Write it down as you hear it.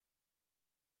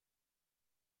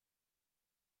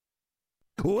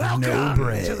Welcome no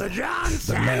bread. to the John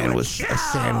The man was Sandwich a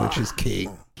Show. sandwich's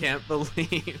king. Can't believe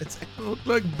It's I don't look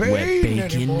like Wet Bane bacon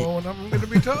anymore when I'm going to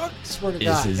be talking. swear to Is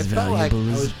God, as it felt like I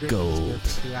valuable was as drinking gold.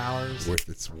 this for 2 hours. Worth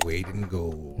its weight in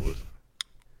gold.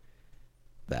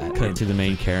 that. Cut to the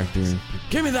main character.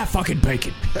 Give me that fucking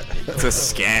bacon. It's a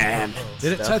scam.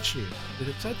 Did it touch you? Did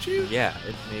it touch you? Yeah,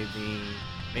 it made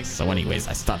me. So, anyways,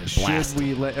 I started Should blasting.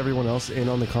 we let everyone else in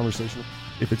on the conversation?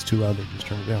 If it's too loud, they just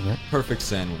turn it down, right? Perfect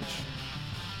sandwich.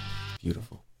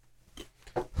 Beautiful.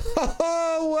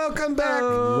 Oh, welcome back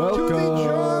to the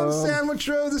John Sandwich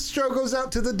Show. This show goes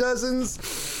out to the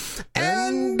dozens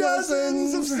and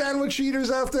dozens of sandwich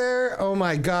eaters out there. Oh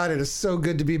my God, it is so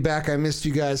good to be back. I missed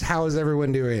you guys. How is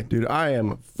everyone doing? Dude, I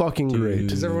am fucking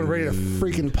great. Is everyone ready to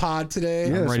freaking pod today?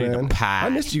 Yes, ready to man. pie. I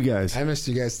missed you guys. I missed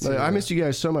you guys too. I missed you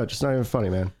guys so much. It's not even funny,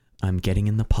 man. I'm getting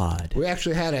in the pod. We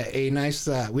actually had a nice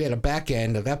we had a back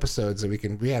end of episodes that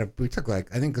we took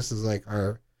like I think this is like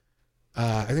our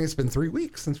I think it's been 3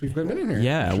 weeks since we've been in here.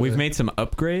 Yeah, actually. we've made some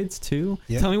upgrades too.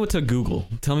 Yeah. Tell me what to Google.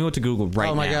 Tell me what to Google right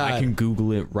Oh my now. God. I can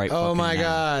Google it right Oh fucking my now.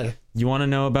 God. You want to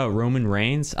know about Roman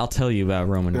Reigns? I'll tell you about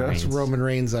Roman What's Reigns. Roman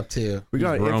Reigns up to? We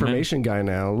got an Roman. information guy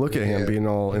now. Look at Yeah. him being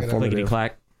all Look at him. informative. Clickety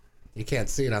clack. You can't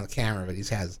see it on the camera, but he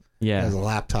has Yeah. a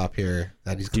laptop here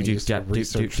that he's going to Dude, use to dude,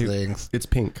 research dude. things. It's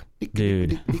pink.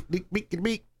 Dude.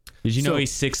 Did you know So-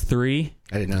 he's 6'3"?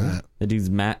 I didn't know that. That dude's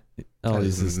Matt. Oh,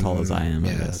 he's as tall as I am. I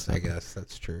guess. I guess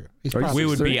that's true. He's Are you probably, We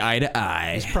would 6'3"? be eye to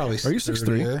eye. he's probably Are you 6'3"?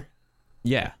 sturdier.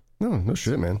 Yeah. No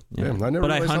shit, man. Yeah. Damn, I never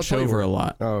But I realized how hunch tall you over were. a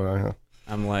lot. Oh, uh-huh.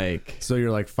 I'm like, So you're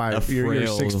like you're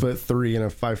frail- 6'3" and a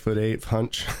 5'8"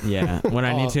 hunch. yeah. When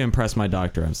I need to impress my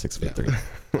doctor, I'm 6'3".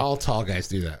 All tall guys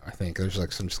do that. I think there's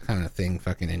like some kind of thing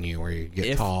fucking in you where you get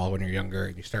If- tall when you're younger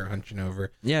and you start hunching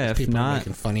over. Yeah, if People are not,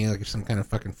 making funny like you're some kind of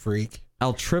fucking freak.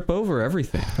 I'll trip over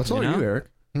everything. How tall you are know? you, Eric?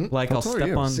 Like How I'll tall are step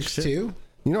you? on 6'2"? shit.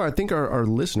 You know, I think our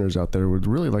listeners out there would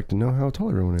really like to know how tall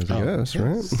everyone is. I guess,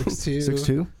 right? 6'2",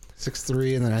 6'2",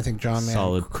 6'3", and then I think John Man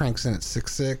Solid. cranks in at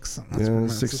 6'6". yeah,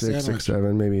 6'6",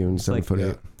 6'7", maybe even It's like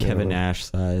 7'8". Kevin Yeah. Nash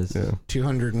size. Yeah,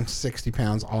 260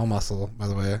 pounds, all muscle, by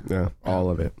the way. yeah, all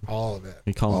of it. All of it.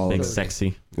 We call All him Big of it.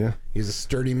 Sexy. Yeah, He's a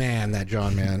sturdy man, that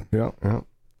John Man. yeah, yeah.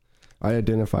 I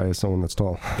identify as someone that's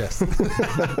tall. Yes.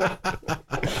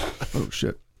 Oh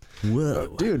shit,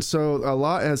 Whoa. dude. So a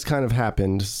lot has kind of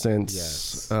happened since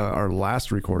Yes. our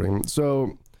last recording.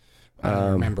 So, I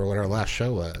don't remember what our last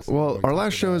show was. well, What we our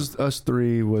last talked show about. is us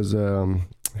three was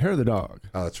Hair of the Dog.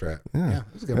 Oh, that's right. Yeah, it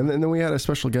was a good and one. then we had a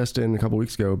special guest in a couple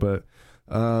weeks ago, but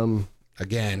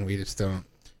Again, we just don't.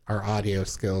 Our audio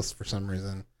skills, for some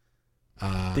reason.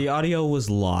 The audio was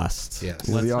lost. Yes.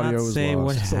 Let's The audio not was say lost.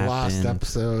 what It's the last happened.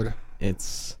 episode.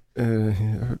 It's uh,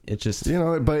 it just you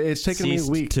know, but it's taken me a Ceased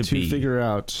week to to be. figure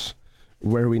out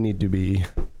where we need to be.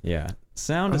 yeah.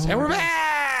 Sound is And we're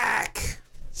back!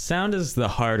 sound is the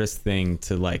hardest thing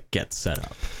to like get set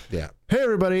up. Yeah. Hey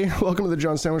everybody, welcome to the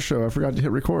John Sandwich Show. I forgot to hit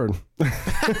record.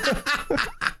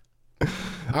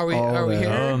 Are we that. here?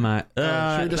 Oh my!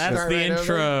 should we just That's start the right over?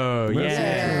 intro. Yeah.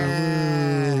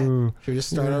 Yeah. Should we just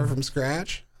start over from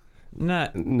scratch?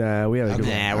 Not. Nah, we had a good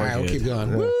Okay. Nah, All we're right, we'll good. keep going.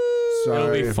 one. Woo! It'll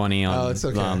Sorry. be funny on, it's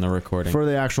okay. on the recording. For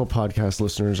the actual podcast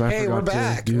listeners, I Hey, forgot we're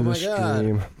back. to do Oh the my God.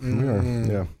 stream. We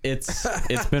are, yeah.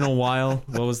 It's been a while.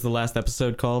 What was the last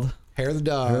episode called? Hair of the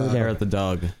dog. Hair at the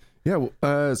Dog.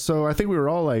 Yeah, so I think we were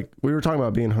all like, we were talking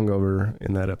about being hungover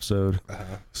in that episode.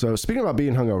 So speaking about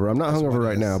being hungover, I'm not hungover what it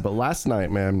right is. now, but last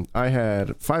night, man, I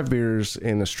had 5 beers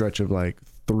in a stretch of like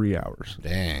 3 hours.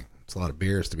 Dang. It's a lot of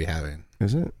beers to be having.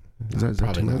 Is it? Is that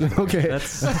Probably too not. much? Okay.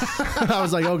 That's I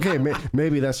was like, okay,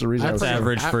 maybe that's the reason. I was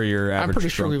average for your average. I'm pretty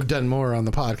sure drunk. we've done more on the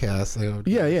podcast. So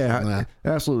yeah,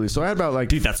 absolutely. So I had about like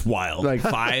Dude, that's wild. Like-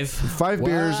 5. 5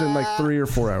 beers in like 3 or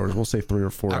 4 hours. We'll say 3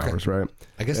 or 4 Okay. hours, right?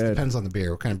 I guess it depends on the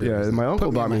beer. What kind of beer? Yeah, was it? my uncle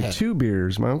Put bought in my me head. 2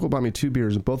 beers. My uncle bought me 2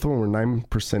 beers, and both of them were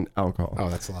 9% alcohol. Oh,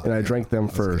 that's a lot. And I Yeah. drank them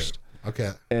That's good. first. Okay.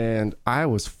 And I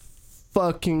was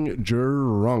fucking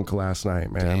drunk last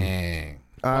night, man. Dang.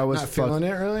 I was Not feeling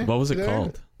it really. What was it today?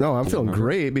 called? No, I'm feeling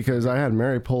great because I had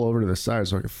Mary pull over to the side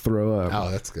so I could throw up. Oh,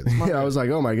 that's good. Yeah, I was like,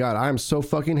 oh my God, I'm so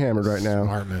fucking hammered right now.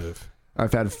 Smart move.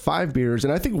 I've had 5 beers,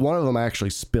 and I think one of them I actually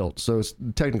spilt, so it's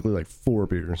technically like 4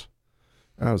 beers.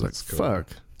 I was like, That's cool. fuck.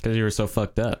 Because you were so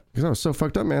fucked up. Because I was so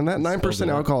fucked up, man. That 9% it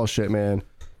up. alcohol shit, man.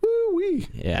 Woo-wee.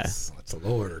 Yeah. That's the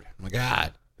Lord. Oh my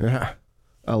God. Yeah,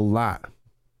 a lot.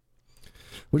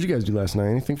 What'd you guys do last night?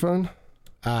 Anything fun?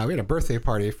 We had a birthday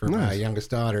party for my Nice.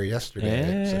 youngest daughter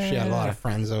yesterday. So she had a lot of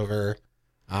friends over.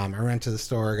 I ran to the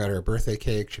store, got her a birthday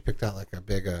cake. She picked out like a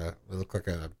big, it looked like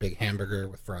a big hamburger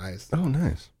with fries. Oh,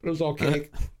 nice. But it was all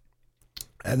cake.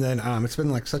 And then it's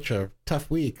been like such a tough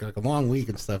week, like a long week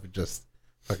and stuff. It just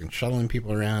fucking shuttling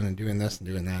people around and doing this and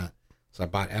doing that. So I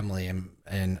bought Emily and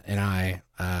I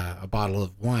a bottle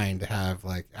of wine to have,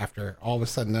 like, after all of a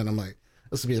sudden. Then I'm like,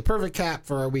 this will be the perfect cap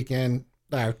for our weekend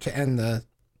to end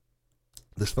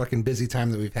this fucking busy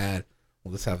time that we've had.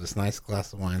 We'll just have this nice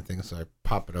glass of wine thing. So I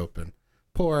pop it open,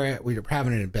 pour it. We were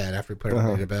having it in bed after we put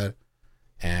it to bed.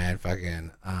 And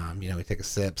fucking, we take a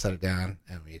sip, set it down,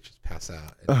 and we just pass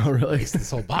out. Oh, really? Waste this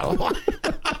whole bottle of wine.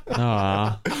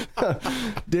 Aw,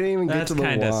 Didn't even get that's to the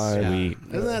kind of wine. sweet.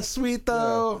 Isn't that sweet,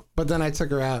 though? But then I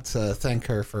took her out to thank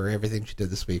her for everything she did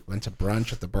this week. Went to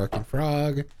brunch at the Barking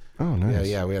Frog. Oh, nice.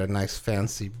 Yeah, we had a nice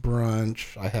fancy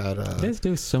brunch. I had You guys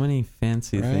do so many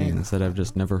fancy Right. things that I've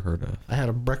just never heard of.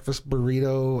 a breakfast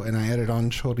burrito, and I added on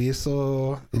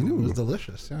chorizo. It was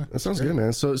delicious. Yeah, That sounds good,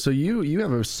 man. So you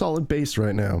have a solid base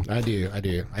right now. I do.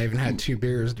 I even had 2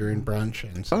 beers during brunch,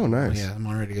 and so, Oh, nice. Yeah, I'm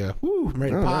all ready to go. Woo, I'm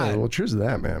ready to Oh, pod. well, cheers to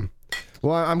that, man.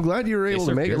 Well, I'm glad you were able to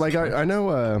serve make it. beers Like, at I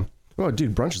know,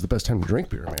 dude, brunch is the best time to drink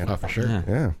beer, man. Oh, for sure. Yeah,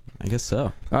 Yeah. I guess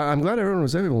so. I'm glad everyone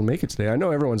was able to make it today. I know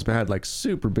everyone's had like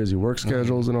super busy work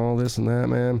schedules and all this and that,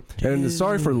 man. And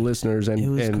sorry for the listeners it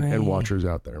was and great. watchers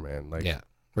out there, man. Like, Yeah,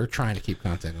 we're trying to keep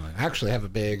content going. I actually have a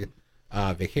big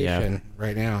vacation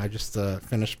right now. I just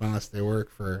finished my last day of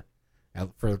work for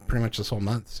pretty much this whole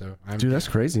month. So dude, that's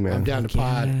crazy, man. I'm down to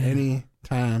pod Yeah. any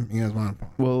time you guys want to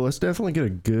pod. Well, let's definitely get a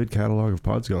good catalog of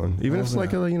pods going, even if it's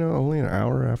like only an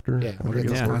hour after. Yeah, we'll after get it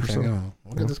this gets work or content so. going.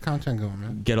 We'll get this content going,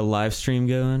 man. Get a live stream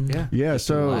going. Yeah. Yeah,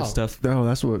 so Live stuff. Oh,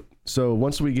 that's what. So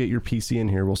once we get your PC in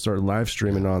here, we'll start live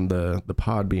streaming on the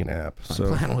Podbean app. My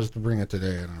So plan was to bring it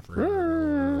today, and I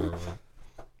forgot.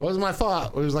 What was my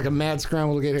thought? It was like a mad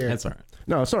scramble to get here. That's all right.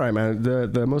 no, it's all right, man.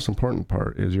 The most important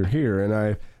part is you're here,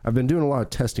 and I've been doing a lot of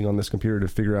testing on this computer to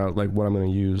figure out like what I'm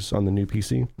going to use on the new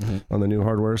PC, on the new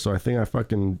hardware. So I think I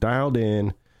fucking dialed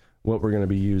in what we're going to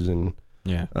be using,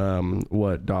 Yeah.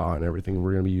 what DAW and everything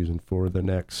we're going to be using for the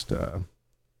next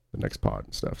pod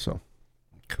and stuff. So,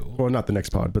 Cool. well, not the next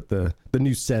pod, but the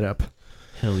new setup.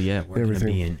 Hell yeah. We're Everything.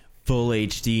 going to be in full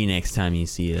HD next time you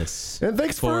see us. And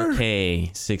thanks for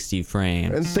 4K, 60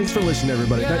 frames. and thanks for listening,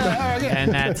 everybody.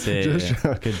 And that's it. Just-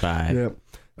 Goodbye. Yep.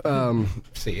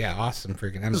 See, yeah, awesome.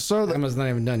 Freaking Emma. So the- Emma's not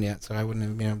even done yet, so I wouldn't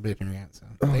have been able to do it yet. So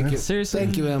thank you. Seriously?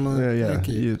 Thank you, Emma. Yeah, Thank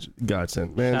you. you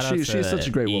godsend, man. Shout out to She's such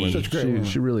a great woman. E. Such a great woman.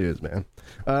 She really is, man.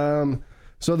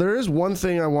 So there is one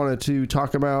thing I wanted to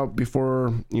talk about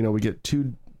before we get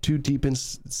too deep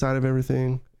inside of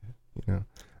everything.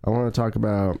 I want to talk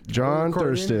about John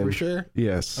Recording, Thurston. for sure.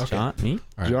 Yes, Okay. John, me?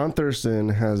 All right. John Thurston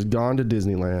has gone to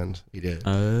Disneyland, He did.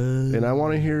 and I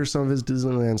want to hear some of his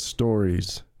Disneyland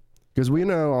stories because we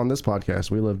know on this podcast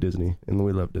we love Disney and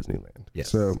we love Disneyland. Yes.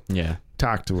 So Yeah.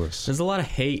 talk to us. There's a lot of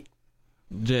hate.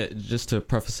 Just to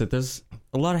preface it, there's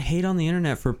a lot of hate on the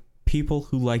internet for people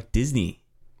who like Disney.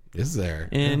 Is there?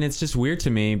 And it's just weird to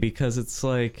me because it's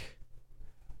like,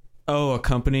 oh, a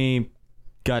company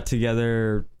got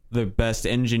together the best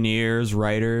engineers,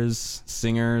 writers,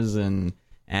 singers, and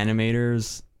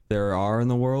animators there are in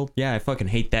the world. Yeah, I fucking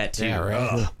hate that too. Yeah,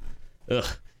 right. Ugh.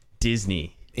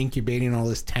 Disney. Incubating all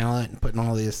this talent and putting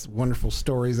all these wonderful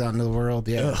stories out into the world.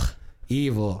 Yeah.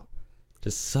 Evil.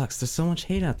 Just sucks. There's so much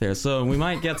hate out there. So we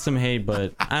might get some hate,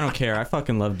 but I don't care. I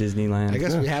fucking love Disneyland. I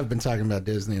guess we have been talking about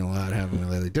Disney a lot, haven't we,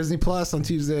 lately? Disney Plus on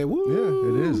Tuesday. Yeah,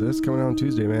 Woo! it is. It's coming out on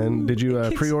Tuesday, man. Did you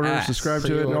kicks pre-order, ass. subscribe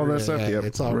to it, and all that stuff? Yeah, Yep.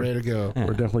 it's all ready to go. Yeah.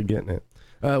 We're definitely getting it.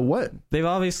 What? They've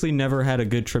obviously never had a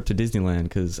good trip to Disneyland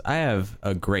because I have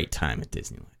a great time at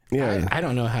Disneyland. Yeah. I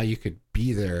don't know how you could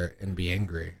be there and be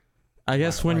angry. I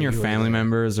guess Why when your you were family there?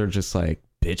 members are just like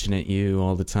bitching at you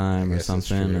all the time I or guess that's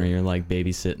something, true. or you're like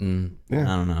babysitting. Yeah.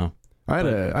 I don't know. I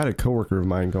had a coworker of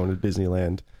mine going to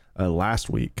Disneyland last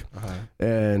week,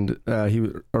 and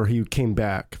he came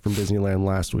back from Disneyland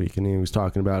last week, and he was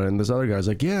talking about it. And this other guy's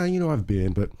like, "Yeah, I've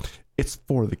been, but it's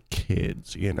for the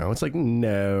kids." It's like,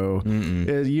 no,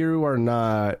 you are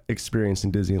not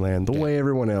experiencing Disneyland the way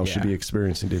everyone else should be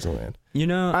experiencing Disneyland.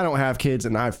 I don't have kids,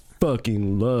 and I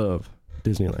fucking love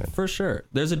Disneyland. For sure.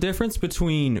 There's a difference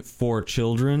between for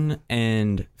children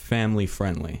and family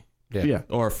friendly, Yeah,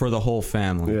 or for the whole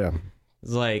family. yeah.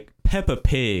 It's like Peppa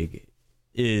Pig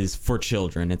is for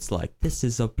children. It's like, this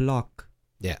is a block.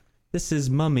 Yeah. This is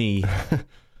Mummy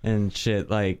and shit.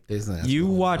 Like, Disneyland's you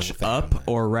for the watch whole Up family.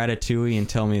 or Ratatouille and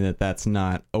tell me that that's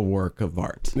not a work of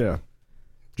art. Yeah.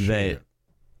 That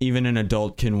even an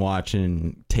adult can watch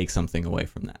and take something away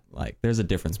from that. Like, there's a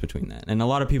difference between that. And a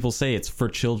lot of people say it's for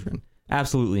children.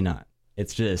 Absolutely not.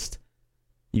 It's just,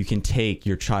 you can take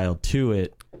your child to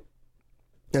it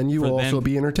And you For will also them-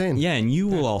 be entertained. Yeah, and you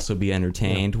will also be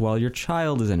entertained while your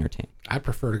child is entertained. I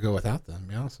prefer to go without them. To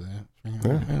be honest with you.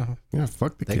 Yeah. Yeah,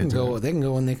 fuck the They can kids. go. They can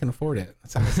go when they can afford it.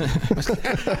 That's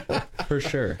how For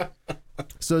sure.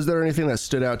 So is there anything that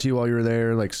stood out to you while you were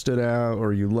there? Like stood out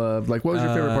or you loved? Like what was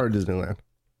your favorite part of Disneyland?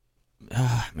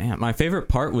 Man, my favorite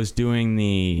part was doing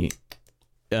the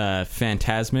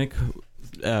Fantasmic.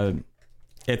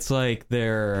 It's like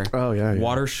their Oh yeah.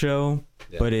 water show,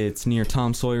 but it's near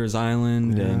Tom Sawyer's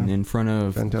Island Yeah. and in front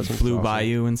of Fantasmic's Blue awesome.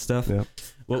 Bayou and stuff. Yeah.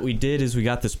 What we did is we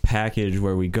got this package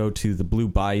where we go to the Blue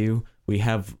Bayou. We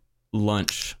have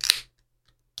lunch.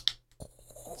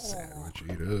 sandwich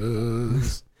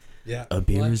eaters. Yeah. A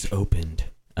beer is opened.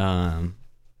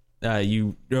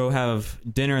 You go have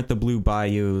dinner at the Blue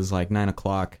Bayou. It was like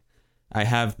 9:00. I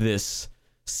have this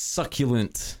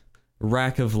succulent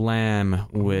rack of lamb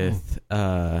with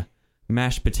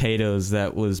mashed potatoes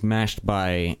that was mashed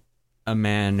by a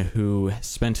man who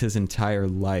spent his entire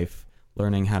life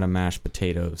learning how to mash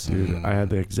potatoes. Dude, I had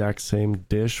the exact same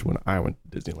dish when I went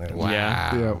to Disneyland. Wow.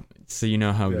 Yeah. So you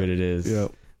know how Yeah. good it is. Yeah.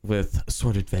 With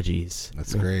assorted veggies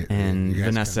That's great. And You guys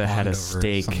Vanessa can had a bond over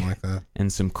steak. something like that.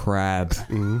 and some crab.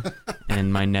 Mhm.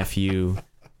 And my nephew,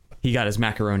 he got his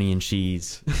macaroni and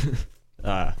cheese.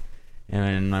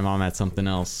 And my mom had something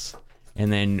else.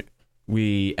 And then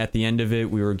at the end of it,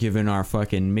 we were given our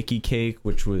fucking Mickey cake,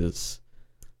 which was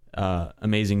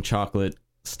amazing chocolate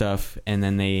stuff. And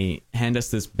then they hand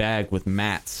us this bag with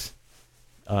mats,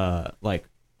 like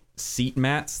seat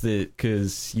mats,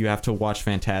 because you have to watch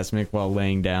Fantasmic while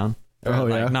laying down. Oh,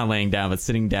 Like, yeah? not laying down, but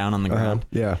sitting down on the ground.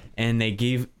 Yeah. And they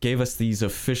gave us these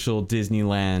official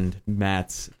Disneyland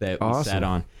mats that we Awesome. sat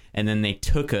on. And then they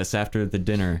took us after the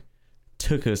dinner,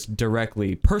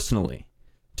 directly, personally,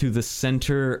 to the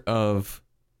center of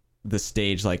the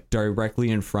stage, like directly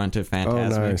in front of Oh,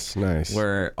 Fantasmic, nice.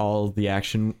 where all the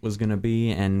action was going to be.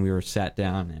 And we were sat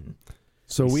down and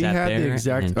So we we sat had there the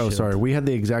exact. and Oh, chilled. sorry. We had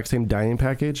the exact same dining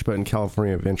package, but in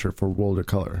California Adventure for World of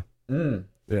Color.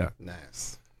 Yeah.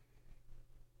 Nice.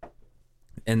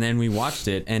 and then we watched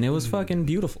it, and it was fucking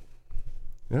beautiful.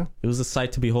 Yeah. It was a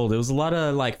sight to behold. It was a lot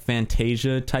of like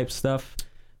Fantasia type stuff,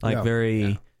 like Yeah.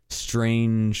 very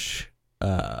strange.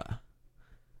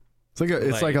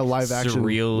 It's like a live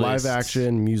surrealist.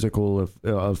 action musical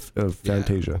of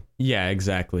Fantasia. Yeah,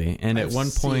 exactly. And at I've one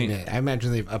seen point, it. I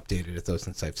imagine they've updated it though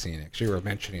since I've seen it. 'Cause you were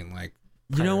mentioning like,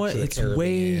 You know what? Pirates of the It's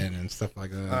way- Caribbean and stuff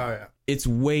like that. yeah. it's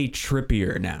way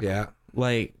trippier now. Yeah.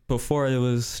 Like before, it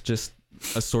was just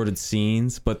assorted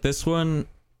scenes, but this one,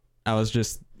 I was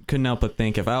just couldn't help but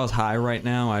think if I was high right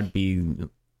now, I'd be.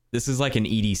 This is like an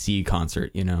EDC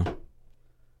concert, you know,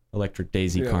 Electric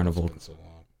Daisy Yeah, Carnival. It's been so long.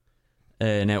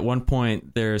 And at one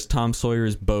point, there's Tom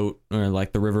Sawyer's boat, or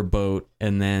like the river boat,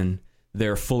 and then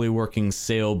their fully working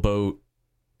sailboat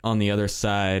on the other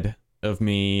side of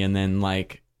me, and then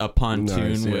like a pontoon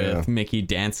Nice, yeah. with Mickey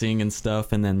dancing and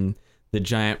stuff, and then the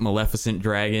giant Maleficent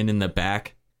dragon in the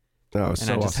back. Oh, And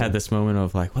so I just awesome. had this moment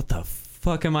of like, what the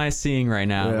fuck am I seeing right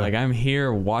now? Yeah. Like, I'm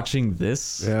here watching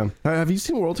this. Yeah. Have you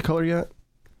seen World of Color yet?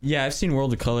 Yeah, I've seen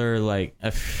World of Color like a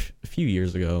few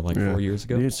years ago, like Yeah. 4 years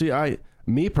ago. You see,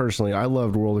 me personally, I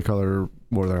loved World of Color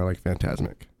more than I like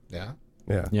Fantasmic. Yeah.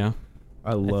 Yeah. Yeah.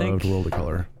 I loved World of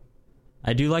Color.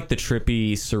 I do like the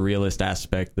trippy surrealist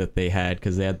aspect that they had,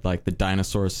 because they had like the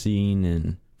dinosaur scene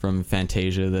and from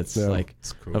Fantasia that's Yeah. like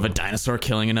It's cool. of a dinosaur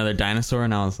killing another dinosaur,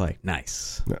 and I was like,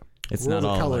 nice. Yeah. It's World not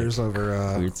of all Colors like,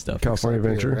 over weird stuff. California Pixar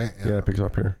Adventure. right? Yeah. Yeah. it picks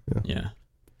up here. Yeah. Yeah.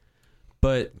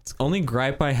 But only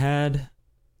gripe I had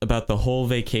about the whole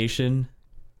vacation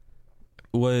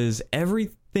was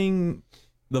everything,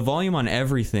 the volume on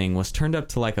everything was turned up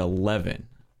to like 11.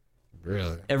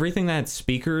 Really? Everything that had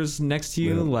speakers next to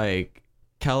you, Yeah. like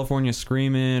California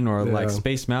Screaming or like Yeah.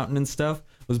 Space Mountain and stuff,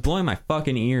 was blowing my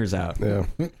fucking ears out. Yeah.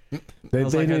 They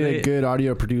was like, need are a they- good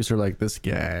audio producer like this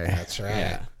guy. That's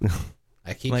right. Yeah.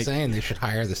 I keep Like- saying they should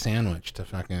hire the sandwich to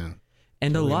fucking.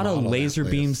 And a Really lot of model that laser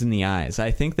place. beams in the eyes.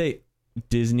 I think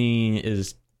Disney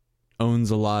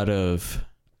owns a lot of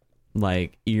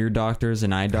like ear doctors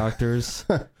and eye doctors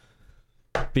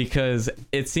because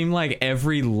it seemed like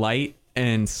every light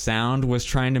and sound was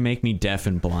trying to make me deaf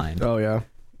and blind. Oh, yeah.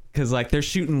 Because like they're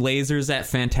shooting lasers at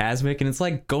Fantasmic and it's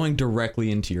like going directly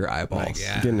into your eyeballs.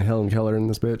 Yeah. Getting Helen Keller in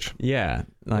this bitch. Yeah,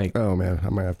 like Oh, man. I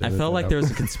might have to. I edit felt that like out. there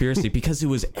was a conspiracy because it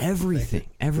was everything.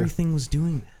 Everything was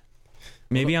doing that.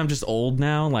 Maybe I'm just old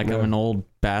now, like I'm an old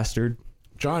bastard.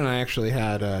 John and I actually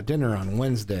had dinner on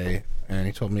Wednesday, and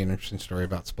he told me an interesting story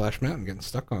about Splash Mountain getting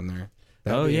stuck on there.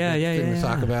 That'd Oh, be a yeah, good yeah, thing yeah, to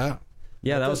talk yeah. about.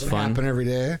 Yeah, that was doesn't fun. happen every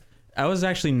day. I was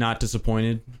actually not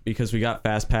disappointed because we got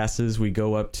fast passes. We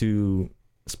go up to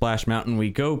Splash Mountain. We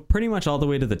go pretty much all the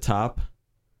way to the top,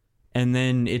 and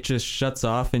then it just shuts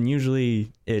off, and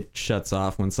usually it shuts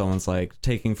off when someone's like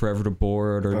taking forever to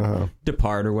board or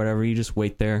depart or whatever. You just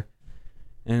wait there,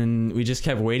 and we just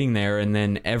kept waiting there, and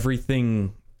then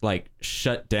everything like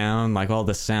shut down, like all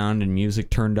the sound and music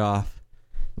turned off.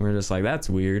 We're just like, that's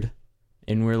weird.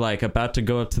 And we're like about to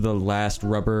go up to the last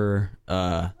rubber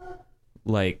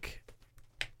like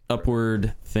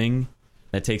upward thing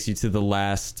that takes you to the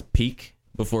last peak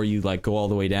before you like go all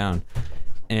the way down,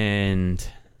 and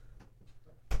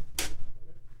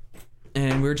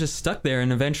we're just stuck there.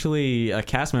 And eventually a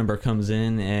cast member comes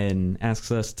in and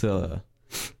asks us to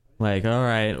like, all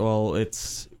right, well,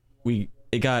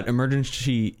 it got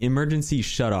emergency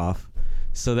shut off,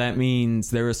 so that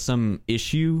means there was some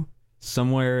issue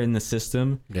somewhere in the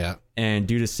system. Yeah. And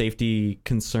due to safety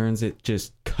concerns, it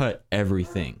just cut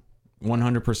everything.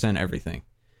 100% everything.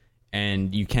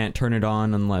 And you can't turn it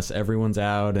on unless everyone's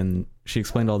out. And she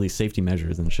explained all these safety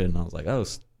measures and shit. And I was like, oh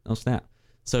snap.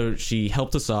 So she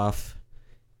helped us off.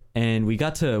 And we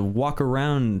got to walk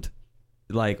around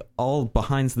like all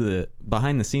behind the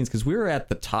scenes because we were at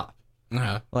the top.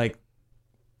 Uh-huh. Like,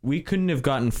 we couldn't have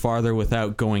gotten farther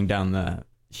without going down the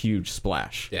huge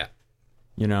splash. Yeah.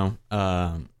 You know,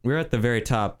 we were at the very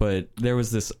top, but there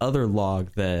was this other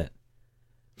log that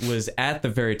was at the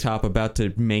very top about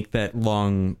to make that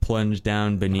long plunge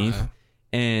down beneath.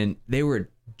 And they were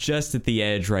just at the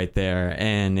edge right there,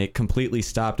 and it completely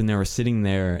stopped, and they were sitting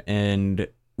there, and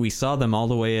we saw them all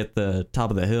the way at the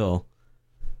top of the hill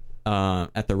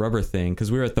at the rubber thing,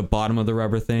 because we were at the bottom of the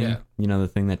rubber thing, you know, the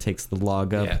thing that takes the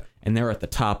log up, and they were at the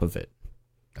top of it.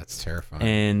 That's terrifying.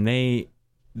 And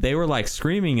they were like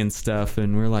screaming and stuff,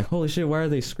 and we were like, holy shit, why are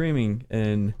they screaming?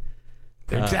 And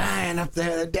they're dying up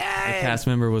there, they're dying. The cast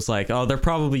member was like, oh, they're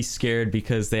probably scared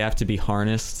because they have to be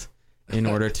harnessed in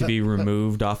order to be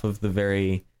removed off of the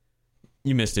very...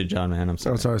 You missed it, John, man. I'm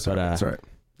sorry. Oh, sorry. But, it's all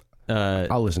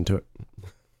right. I'll listen to it.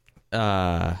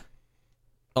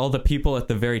 All the people at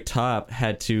the very top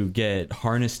had to get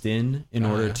harnessed in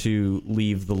order to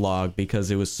leave the log because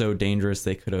it was so dangerous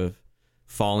they could have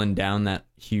fallen down that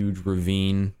huge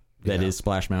ravine that is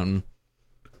Splash Mountain.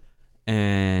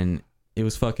 And it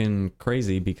was fucking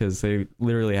crazy because they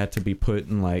literally had to be put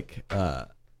in like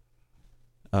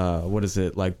what is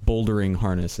it, like bouldering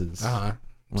harnesses.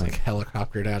 It's like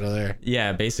helicoptered out of there.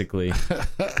 Yeah, basically.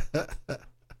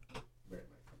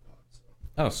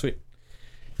 Oh, sweet.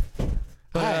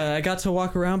 But I got to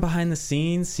walk around behind the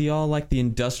scenes, see all like the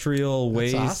industrial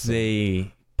ways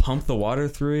they pump the water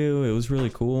through. It was really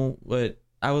cool. But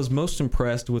I was most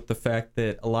impressed with the fact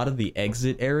that a lot of the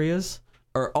exit areas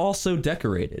are also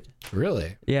decorated.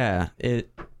 Really? Yeah.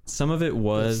 Some of it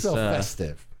was still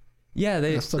festive. Yeah,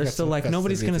 they're still like,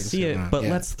 nobody's gonna see it, but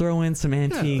let's throw in some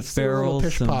antique barrels.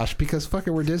 Pish posh, because fuck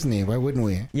it, we're Disney. Why wouldn't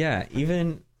we? Yeah,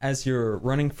 even as you're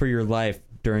running for your life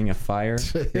during a fire,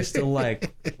 you're still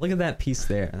like, look at that piece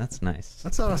there. That's nice.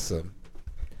 That's awesome.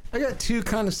 I got two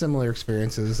kind of similar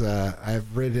experiences.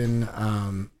 I've ridden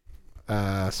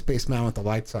Space Mountain with the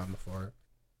lights on before,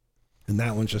 and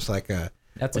that one's just like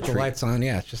that's with the lights on.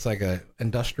 Yeah, it's just like a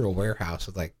industrial warehouse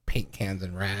with like paint cans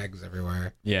and rags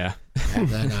everywhere. Yeah. And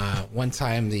then one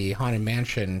time the Haunted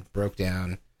Mansion broke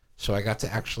down, so I got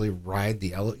to actually ride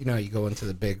the you know, you go into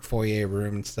the big foyer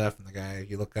room and stuff, and the guy,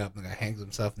 you look up and the guy hangs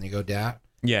himself and you go down.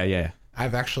 Yeah.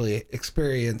 I've actually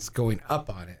experienced going up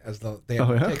on it as they have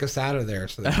to take us out of there.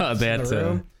 So they that's the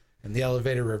room, and the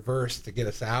elevator reversed to get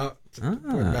us out, to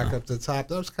put it back up to the top.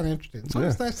 That was kind of interesting. So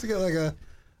it's nice to get like a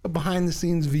behind the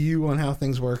scenes view on how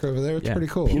things work over there. It's pretty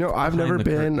cool. You know, I've never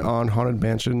been on Haunted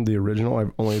Mansion, the original.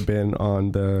 I've only been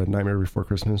on the Nightmare Before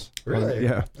Christmas. Really?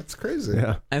 Yeah. That's crazy.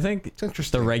 Yeah. I think it's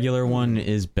interesting. The regular one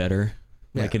is better.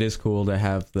 Yeah. Like, it is cool to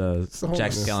have the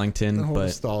Jack Skellington, the whole but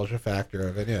nostalgia factor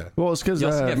of it, yeah. Well, it's because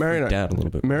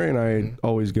Mary and I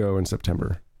always go in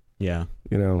September. Yeah.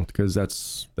 You know, because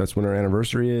that's when our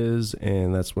anniversary is,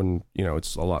 and that's when, you know,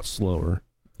 it's a lot slower.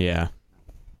 Yeah.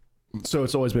 So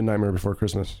it's always been Nightmare Before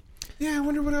Christmas. Yeah, I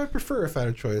wonder what I would prefer if I had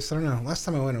a choice. I don't know. Last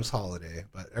time I went, it was holiday,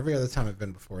 but every other time I've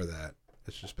been before that,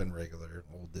 it's just been regular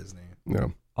old Disney. Yeah.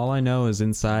 All I know is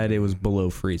inside it was below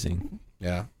freezing.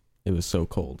 Yeah. It was so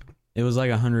cold. It was like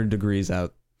 100 degrees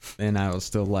out, and I was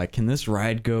still like, can this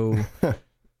ride go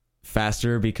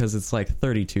faster? Because it's like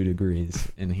 32 degrees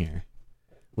in here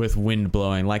with wind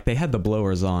blowing. Like, they had the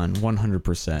blowers on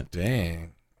 100%.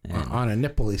 Dang. On a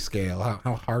nippley scale,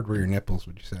 how hard were your nipples,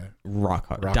 would you say? Rock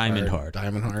hard. Diamond hard.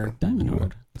 Diamond hard? Diamond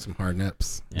hard. Some hard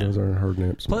nips. Yeah. Those are hard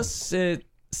nips. Plus, it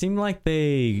seemed like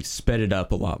they sped it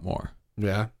up a lot more.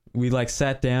 Yeah. We like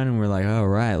sat down and we're like, all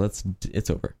right, it's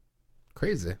over.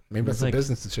 Crazy. Maybe that's like a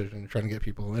business decision, trying to get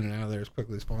people in and out of there as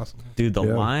quickly as possible. Dude, the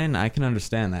line, I can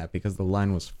understand that because the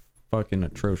line was fucking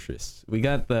atrocious. We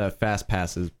got the fast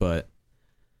passes, but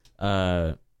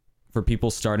for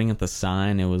people starting at the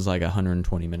sign, it was like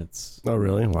 120 minutes, Oh,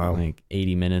 really? Wow. like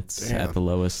 80 minutes Damn. at the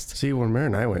lowest. See, when Mary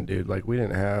and I went, dude, like we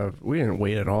didn't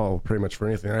wait at all, pretty much for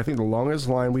anything. I think the longest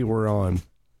line we were on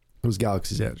was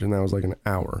Galaxy's Edge, and that was like an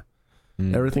hour.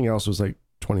 Mm. Everything else was like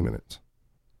 20 minutes.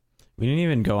 We didn't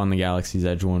even go on the Galaxy's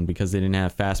Edge one because they didn't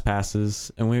have fast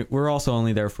passes, and we're also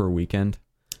only there for a weekend.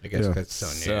 I guess Yeah. that's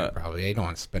so new. Probably you don't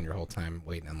want to spend your whole time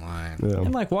waiting in line. Yeah.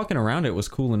 And like walking around it was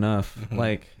cool enough. Mhm.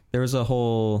 Like there was a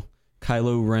whole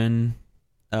Kylo Ren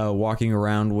walking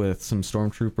around with some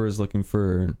stormtroopers looking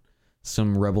for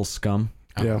some rebel scum,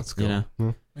 Oh, Yeah. that's cool. you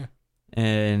know. Yeah.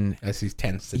 And As he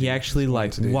tends to. he do. actually He's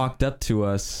like willing to do. walked up to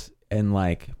us and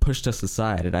like pushed us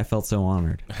aside, and I felt so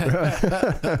honored.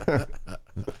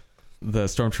 The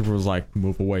stormtrooper was like,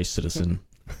 "Move away, citizen."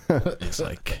 It's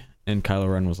like, and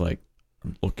Kylo Ren was like,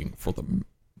 "I'm looking for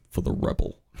the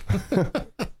rebel." I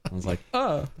was like,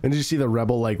 "Oh." And did you see the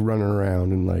rebel like running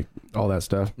around and like all that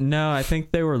stuff? No, I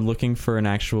think they were looking for an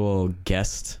actual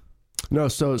guest. No,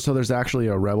 so there's actually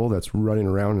a rebel that's running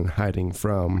around and hiding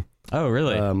from Oh,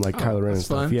 really? like Kylo Ren and that's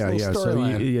stuff. fun. Yeah, It's a yeah. little So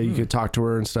storyline. you could talk to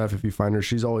her and stuff if you find her.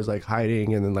 She's always like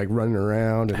hiding and then like running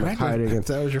around and like, Imagine hiding. if And,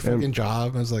 that was your fucking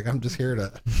job. I was like, I'm just here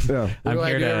to. yeah, I'm What do I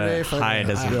here do every day? to Fucking hide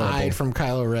as a I rebel. hide from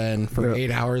Kylo Ren for Yeah.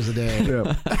 8 hours a day.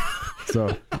 yeah.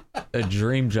 So A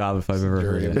dream job if I've ever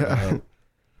heard it. yeah.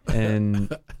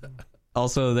 And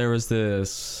also there was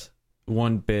this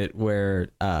one bit where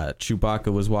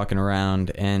Chewbacca was walking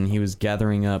around and he was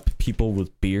gathering up people with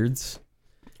beards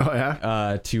Oh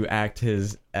yeah. to act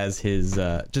as his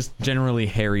just generally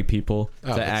hairy people Oh,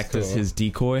 to that's act as cool. his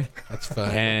decoy. That's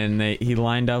fun. And he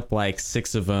lined up like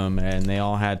 6 of them, and they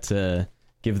all had to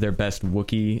give their best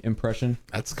Wookiee impression.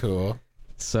 That's cool.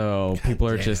 So people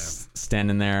are damn. just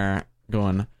standing there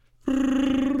going,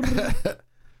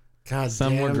 God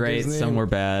some were damn, great, Disney some were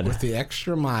bad. with the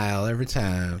extra mile every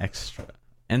time. Extra.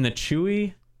 And the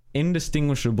Chewie,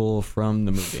 indistinguishable from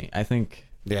the movie. I think,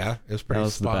 Yeah, it was pretty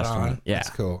was the spot best on. one. Yeah. That's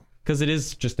cool. because it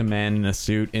is just a man in a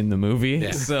suit in the movie.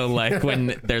 Yeah. So, like,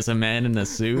 when there's a man in a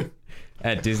suit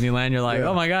at Disneyland, you're like, Yeah.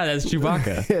 oh my God, that's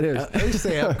Chewbacca. It is. At least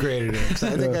they upgraded it. 'Cause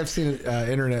I think I've seen an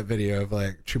internet video of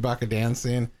like Chewbacca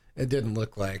dancing. It didn't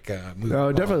look like movie. No,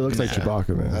 it definitely looks like Yeah.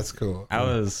 Chewbacca, man. That's cool.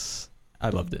 I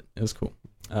loved it. It was cool.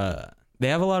 They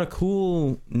have a lot of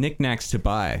cool knickknacks to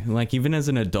buy. Like, even as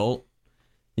an adult,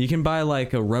 you can buy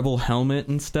like a Rebel helmet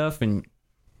and stuff. And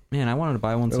man, I wanted to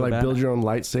buy one Or, so like bad. build your own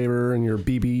lightsaber and your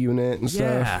BB unit and stuff.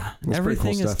 Yeah, It's pretty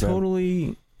everything cool is stuff, man.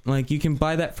 totally like you can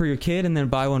buy that for your kid and then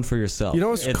buy one for yourself. You know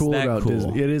what's It's cool that about cool.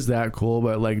 Disney? It is that cool,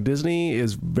 but like Disney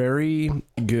is very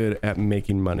good at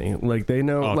making money. Like they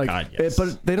know, Oh, like, God, yes.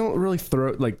 but they don't really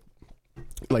throw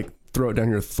throw it down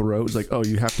your throat. It's like, oh,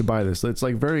 you have to buy this. It's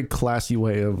like very classy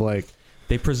way of like,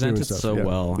 They present doing it stuff, so yeah.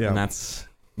 well, Yeah. and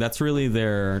that's really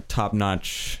their top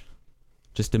notch,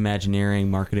 just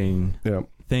Imagineering marketing yeah,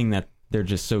 thing that they're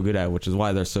just so good at, which is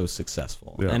why they're so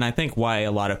successful. Yeah. And I think why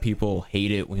a lot of people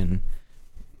hate it when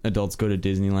adults go to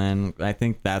Disneyland. I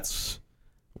think that's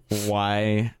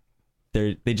why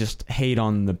they just hate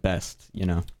on the best, you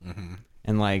know. Mm-hmm.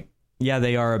 And like, yeah,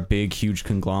 they are a big, huge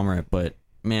conglomerate, but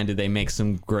man, did they make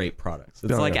some great products.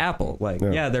 It's Oh, like yeah. Apple. Like,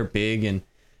 Yeah. yeah, they're big and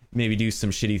maybe do some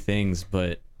shitty things,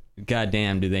 but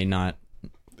goddamn, do they not?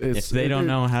 If they don't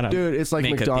know how to dude, it's like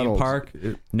make a theme McDonald's. park,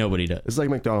 nobody does. It's like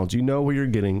McDonald's. You know what you're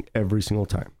getting every single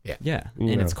time. Yeah, Yeah.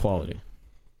 and it's quality.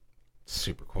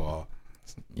 Super cool.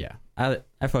 Yeah,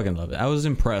 I fucking love it. I was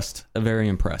impressed, very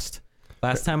impressed.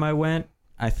 Last time I went,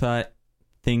 I thought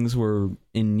things were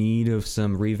in need of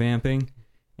some revamping,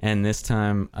 and this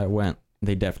time I went,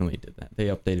 they definitely did that. They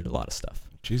updated a lot of stuff.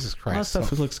 Jesus A lot of Christ.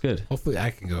 stuff looks good. Hopefully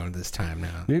I can go this time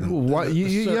now. Dude, And what the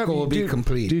you have, circle will be dude,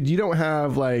 complete. Dude, you don't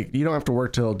have to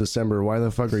work till December. Why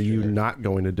the fuck are you Sure. not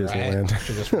going to Right? Disneyland?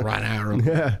 Should just run out. Real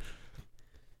quick. Yeah.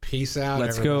 Peace out.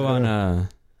 Let's go everybody. on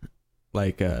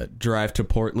a drive to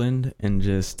Portland and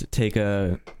just take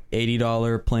a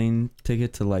 $80 plane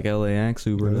ticket to like LAX,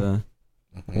 Uber to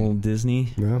Mhm. old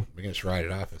Disney. Yeah. We can just write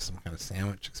it off as some kind of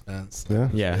sandwich expense. Yeah.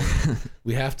 Yeah,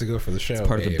 We have to go for the show.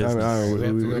 part of the babe. business. I mean, We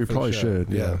have to go we for the probably show. should.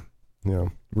 Yeah. Yeah.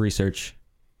 research.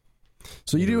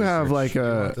 So you do have like You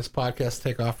a want this podcast to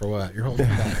take off or what? You're holding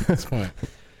back at this point.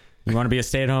 You want to be a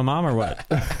stay-at-home mom or what?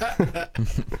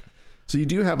 so you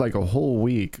do have like a whole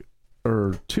week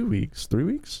or 2 weeks, 3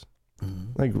 weeks.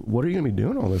 Like, what are you gonna be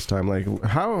doing all this time? Like,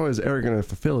 how is Eric gonna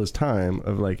fulfill his time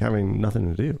of like having nothing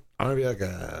to do? I'm gonna be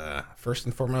like first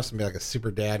and foremost, I'm gonna be like a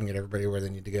super dad and get everybody where they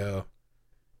need to go,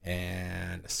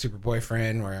 and a super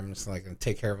boyfriend where I'm just like gonna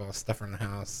take care of all the stuff around the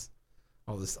house,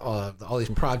 all these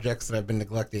projects that I've been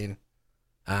neglecting,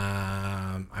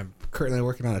 I'm currently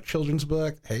working on a children's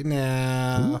book. Hey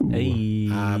now. Hey.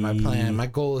 My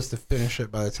goal is to finish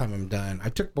it by the time I'm done. I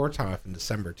took more time off in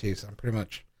December too, so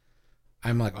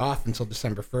I'm like off until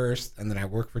December 1st, and then I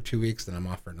work for 2 weeks, then I'm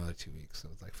off for another 2 weeks. So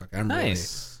it's like, fuck,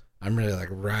 Nice. I'm really like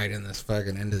riding this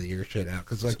fucking end of the year shit out,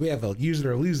 because like we have a use it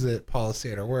or lose it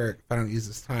policy at our work. If I don't use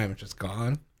this time, it's just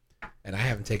gone. And I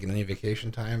haven't taken any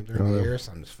vacation time during the year,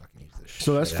 so I'm just fucking using this shit.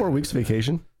 So that's 4 out. weeks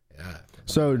vacation. Yeah.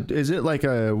 So is it like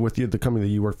with the company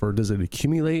that you work for? Does it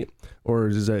accumulate, or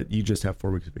is that you just have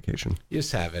 4 weeks of vacation? You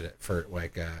just have it for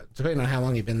like depending on how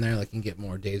long you've been there, like you can get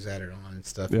more days added on and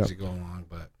stuff as you go along.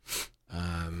 But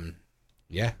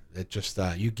yeah, it just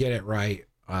you get it right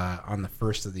on the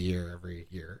first of the year every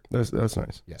year. That's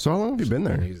nice. Yeah. So how long have you been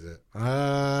there? Use it.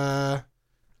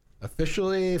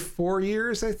 Officially 4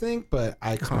 years, I think, but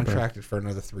I contracted for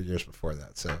another 3 years before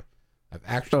that. So I've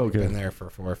actually been there for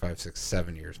 4, 5, 6,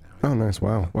 7 years now. Oh, nice!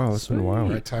 Wow, that's been a while.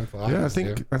 Right time for Yeah, I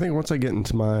think once I get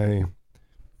into my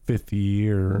 5th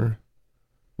year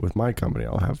with my company,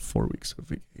 I'll have 4 weeks of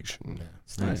vacation. Yeah,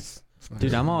 it's nice.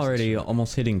 Dude, I'm already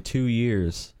almost hitting 2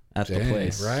 years at the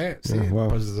place. Right? See, Yeah, wow.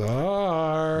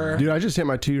 bizarre. Dude, I just hit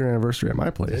my 2-year anniversary at my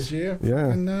place. Did you? Yeah.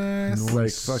 Fucking nice.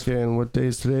 Like fucking what day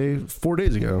is today? 4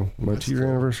 days ago. My That's 2-year cool.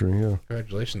 anniversary. Yeah.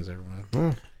 Congratulations, everyone.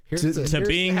 Yeah. Here's To- here's to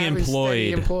being having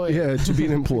steady employed. Yeah, to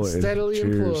being employed. Steadily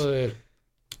Cheers. employed.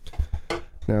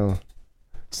 Now,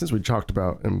 since we talked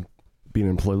about being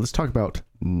employed, let's talk about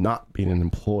not being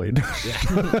employed.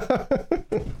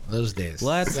 Those days.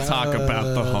 Let's talk about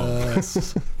the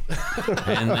homeless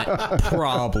and the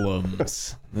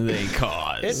problems they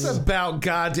cause. It's about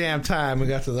goddamn time we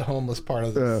got to the homeless part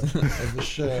of the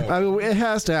show. I mean, it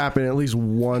has to happen at least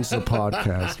once a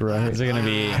podcast, right? Is it going to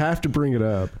be Have to bring it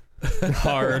up.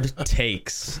 hard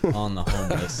takes on the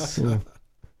homeless?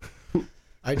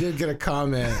 I did get a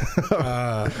comment.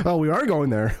 Oh, we are going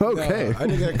there. Okay. No, I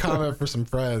did get a comment for some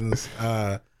friends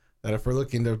that if we're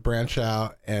looking to branch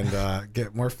out and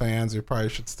get more fans, we probably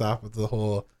should stop with the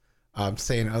whole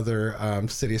saying other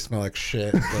cities smell like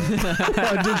shit.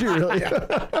 But, Did you really?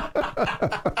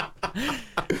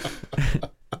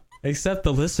 Except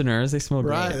the listeners, they smell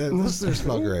great. right? The listeners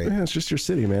smell great. Yeah, it's just your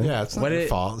city, man. Yeah, it's not What your it-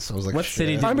 fault. It smells like what shit.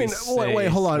 city did I mean, we wait, say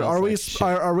hold on. smells Are we like shit?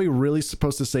 are we really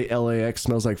supposed to say LAX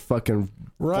smells like fucking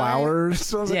Right? It flowers?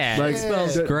 smells like Yeah, Like, it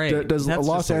smells shit. great. Does That's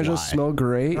Los just a Angeles lie. smell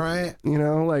great? Right? You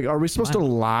know, like, are we supposed to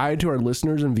lie to our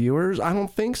listeners and viewers? I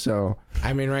don't think so.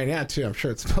 I mean, right now too. I'm sure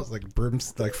it smells like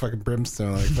like fucking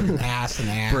brimstone, like fucking ass and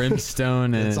ass.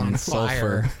 Brimstone It's on and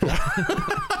fire.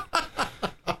 sulfur.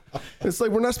 It's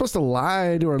like we're not supposed to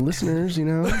lie to our listeners, you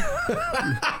know?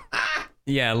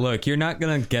 Yeah, look, you're not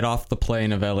going to get off the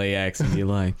plane of LAX and be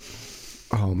like,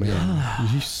 Oh man,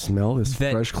 you smell this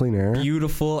That fresh, clean air.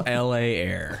 beautiful LA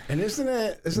air. And isn't In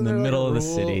the there middle like a of the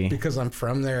rule? city. Because I'm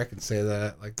from there, I can say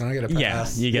that. Like, don't I get a Yeah,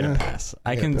 pass? you get Yeah. a pass.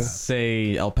 I get a can pass.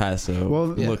 say El Paso Well,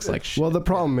 looks like shit. Well, the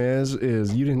problem is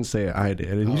you didn't say it, I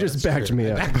did, and you just that's backed true.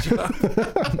 me I up. backed you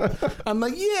up. I'm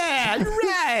like, yeah, you're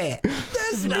right.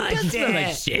 That's not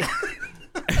shit.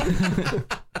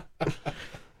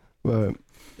 But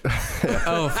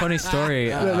Oh, funny story.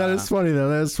 that is funny though.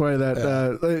 That's funny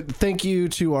that. Thank you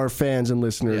to our fans and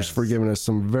listeners Yes. for giving us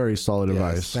some very solid Yes,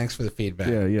 advice. thanks for the feedback.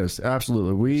 Yeah, yes,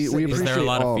 absolutely. We Is appreciate Is there a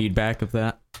lot all- of feedback of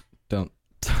that? Don't.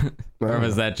 Or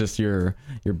was that just your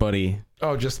buddy?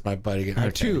 Oh, just my buddy. Okay.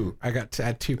 I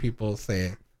had two people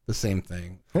say the same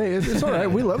thing. Hey, it's all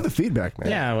right. We love the feedback, man.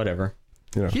 Yeah, whatever.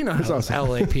 You know, You know how it's those awesome.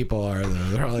 LA people are, though.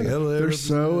 They're all like, LA. They're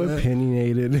so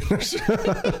opinionated.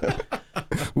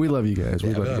 We love you guys.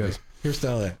 We love you guys. Here's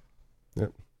to LA.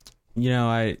 You know,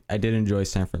 I did enjoy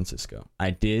San Francisco. I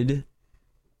did,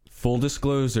 full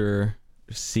disclosure,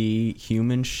 see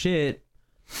human shit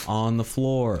on the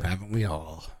floor. Haven't we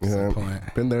all? That's Yeah, the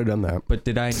point. been there, done that. But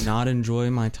did I not enjoy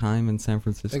my time in San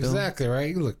Francisco? Exactly, right?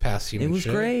 You can look past human It was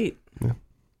shit. great. Yeah.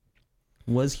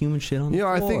 Was human shit on the You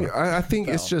know, floor? I think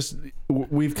it's just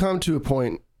we've come to a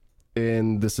point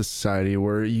in the society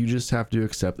where you just have to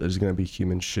accept that there's going to be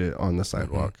human shit on the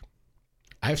sidewalk.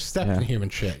 I've stepped Yeah. in human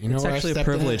shit. You know It's where I actually a stepped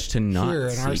in privilege it? to not Here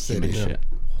in our see human city. shit.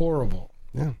 Horrible.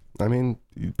 Yeah, I mean,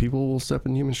 people will step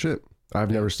in human shit. I've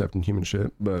never stepped in human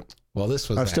shit, but Well, this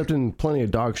was. I've stepped in plenty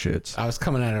of dog shits. I was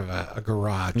coming out of a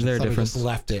garage. Is there a and somebody difference? just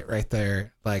left it right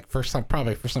there. Like, first time,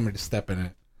 probably for somebody to step in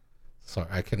it. So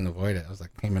I couldn't avoid it. I was like,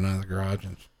 came in out of the garage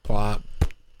and plop.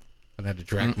 And I had to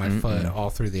drag my foot all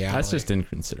through the alley. That's just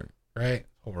inconsiderate. Right?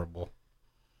 Horrible.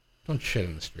 Don't shit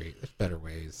in the street. There's better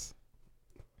ways.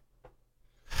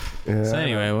 Yeah. So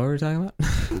anyway, what were we talking about?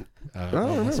 don't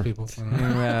homeless remember. people. I don't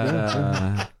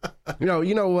know. Uh,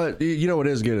 you know what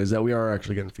is good is that we are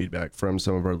actually getting feedback from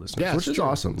some of our listeners, Yeah, which it's is true.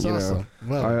 awesome. It's you awesome.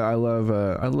 know, Well,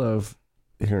 I love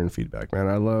hearing feedback, man.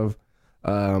 I love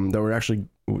that we actually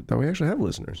have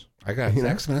listeners. I got a you know?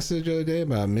 text message the other day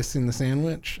about missing the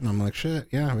sandwich, and I'm like, shit,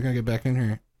 yeah, we gotta get back in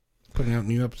here, putting out a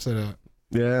new episode.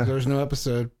 Yeah, There was no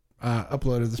episode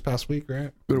uploaded this past week,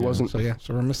 right? but it wasn't. So yeah,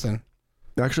 so we're missing.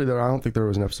 Actually, I don't think there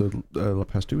was an episode the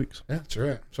past 2 weeks. Yeah, that's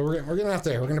right. So we're getting out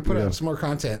there. We're gonna put Yeah. out some more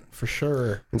content for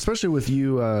sure. And especially with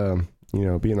you,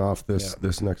 being off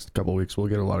this next couple of weeks, we'll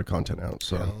get a lot of content out.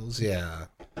 So Hells yeah.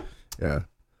 yeah,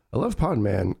 I love Pod,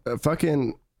 man.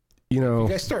 Fucking, You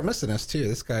guys start missing us too.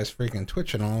 This guy's freaking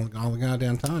twitching all the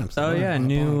goddamn time. So oh yeah, hop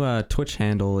new on. Twitch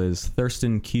handle is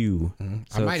Thurston Q. Mhm.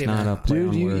 So I might it's even. not a play dude,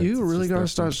 on you words, it's really just gotta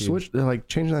Thurston start Q.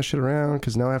 changing that shit around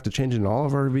because now I have to change it in all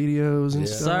of our videos and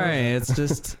Yeah. stuff. Sorry, it's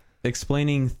just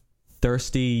explaining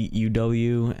thirsty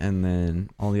UW and then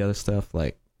all the other stuff.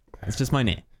 Like, it's just my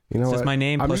name. You know It's just what? my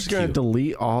name I'm plus just gonna Q.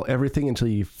 delete everything until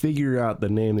you figure out the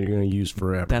name that you're gonna use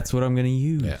forever. That's what I'm gonna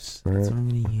use. Yes. That's what I'm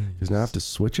gonna use. Because now I have to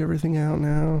switch everything out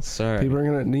now. Sorry. People are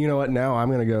gonna. You know what? Now I'm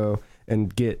gonna go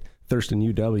and get Thurston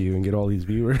UW and get all these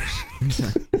viewers.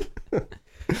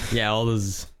 Yeah, all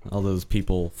those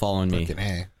people following me. Fucking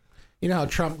A. You know how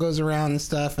Trump goes around and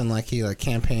stuff, and like he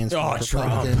campaigns for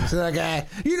Republicans. So that guy,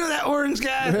 you know that orange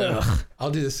guy. Ugh.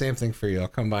 I'll do the same thing for you. I'll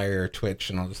come by your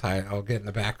Twitch and I'll just hide. I'll get in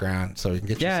the background so we can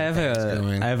get you. Yeah,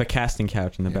 going. I have a casting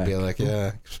couch in the And back. be like,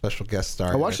 yeah, special guest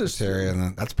star. I watched this- secretary, and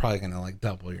then that's probably gonna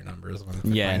double your numbers. When they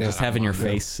Yeah, find just out I'm having your on.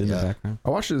 face in the Yeah. background. I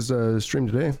watched his stream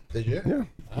today. Did you? Yeah,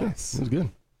 Nice. it was good.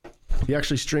 He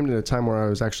actually streamed at a time where I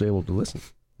was actually able to listen.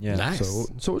 Yeah. Nice.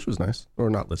 So which was nice, or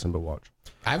not listen but watch.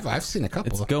 I've seen a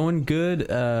couple. It's going good.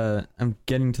 I'm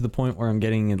getting to the point where I'm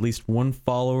getting at least one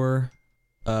follower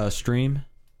stream,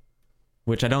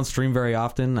 which I don't stream very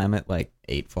often. I'm at like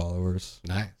 8 followers,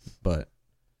 Nice. but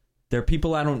they're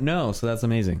people I don't know, so that's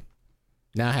amazing.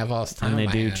 Now I have all this time. And they on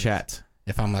my do hands. chat.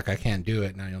 If I'm like, I can't do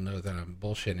it, now you'll know that I'm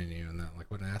bullshitting you and that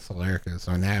what an asshole Eric is.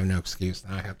 So now I have no excuse.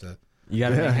 Now I have to. You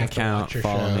gotta Yeah. make an have to account, watch your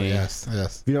follow show. me. Yes.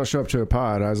 Yes. If you don't show up to a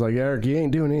pod, I was like, Eric, you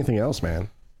ain't doing anything else, man.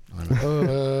 Yeah, I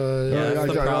that's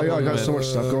the got problem so much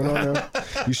stuff going on now.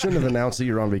 You shouldn't have announced that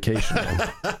you're on vacation,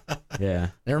 man. Yeah.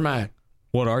 Never mind.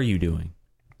 What are you doing?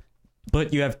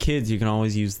 But you have kids, you can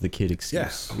always use the kid excuse.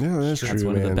 Yes. Yeah, that's That's true,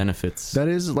 one of the man. benefits. That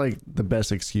is like the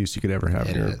best excuse you could ever have.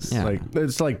 It Here. is. Yeah. Like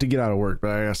it's like to get out of work, but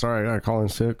I gotta call in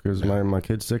sick because my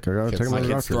kid's sick. I gotta Kid's take him to the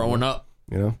sick. doctor. Throwing up.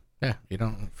 You know. Yeah.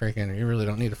 You really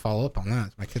don't need to follow up on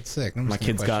that. My kid's sick. My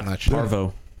kid's got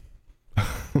parvo.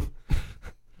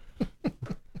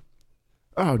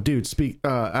 Oh, dude,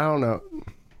 I don't know.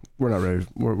 We're not ready.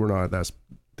 We're not at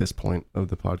this point of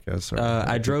the podcast. Sorry.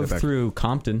 I Take drove that back. through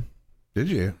Compton. Did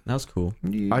you? That was cool.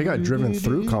 I got driven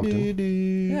through Compton.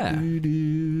 Yeah.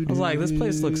 I was like, this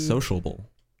place looks sociable.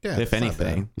 Yeah. If it's not bad.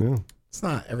 anything. Yeah. It's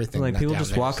not everything. Like not people down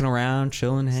just there. walking around,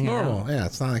 chilling, It's hanging normal. out. Yeah.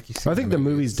 It's not like you see. I think the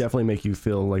movies definitely make you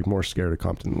feel like more scared of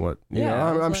Compton. Than what? You Yeah, know,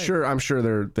 I was I'm like- sure. I'm sure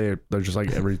they're just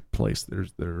like every place.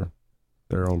 There's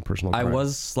their own personal. I crime.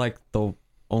 was like the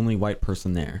only white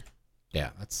person there,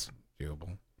 Yeah, that's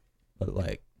doable. but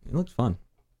like it looked fun.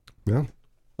 Yeah.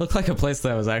 Looked like a place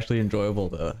that was actually enjoyable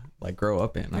to like grow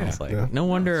up in. I Yeah. was like, Yeah. no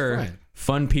wonder It's fine.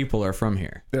 fun people are from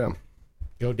here. Yeah.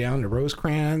 Go down to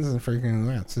Rosecrans and freaking.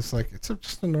 Yeah, it's just like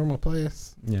just a normal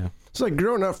place. Yeah. It's like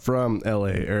growing up from LA,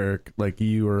 Eric, like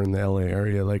you were in the LA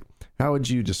area, like how would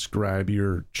you describe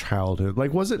your childhood?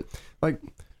 Like was it like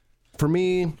for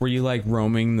me, Were you like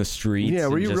roaming the streets? yeah,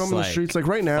 were and you just, roaming the like, streets? Like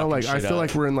right now, fucking like I shit feel up?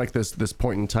 like we're in like this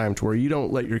point in time to where you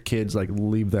don't let your kids like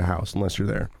leave the house unless you're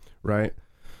there, right?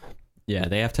 Yeah,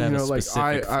 they have to have You know, a like,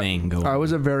 specific thing going. I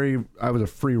was a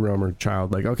free roamer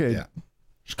child. Like, okay, Yeah.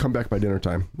 just come back by dinner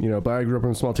time. You know, but I grew up in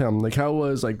a small town. Like how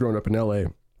was like growing up in LA?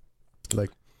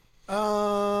 Like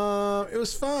It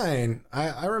was fine.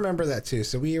 I remember that too.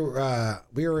 So we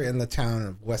were in the town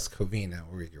of West Covina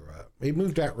where we grew up. We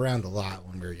moved around a lot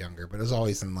when we were younger, but it was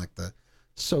always in like the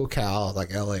SoCal,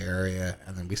 like LA area,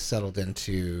 and then we settled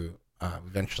into.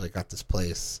 Eventually got this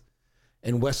place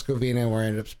in West Covina where I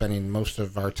ended up spending most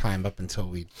of our time up until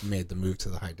we made the move to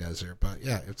the high desert. But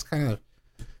yeah, it's kind of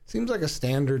seems like a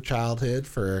standard childhood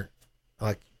for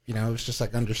like, you know, it's just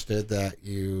like understood that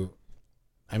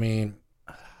I mean,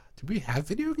 did we have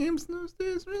video games in those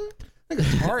days, really? I think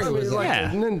Atari was like, Yeah.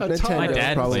 Nintendo My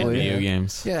dad probably. played video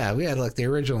games. yeah, we had like the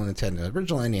original Nintendo,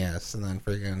 original NES, and then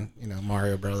freaking, you know,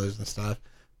 Mario Brothers and stuff.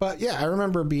 But yeah, I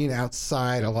remember being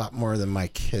outside a lot more than my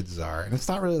kids are. And it's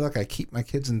not really like I keep my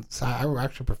kids inside. I would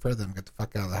actually prefer them to get the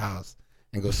fuck out of the house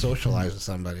and go socialize with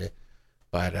somebody.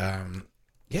 But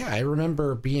Yeah, I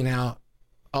remember being out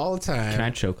all the time. Can I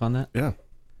choke on that? Yeah.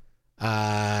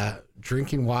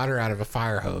 Drinking water out of a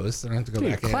fire hose. I don't have to go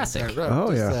Dude, back classic. in.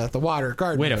 Oh, yeah. The water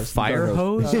garden. Wait, a hose. fire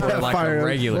hose Yeah, or like fire a hose.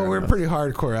 regular? Well, we're hose? pretty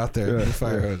hardcore out there. with the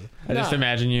fire hose. I just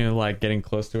imagine you like getting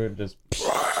close to it, and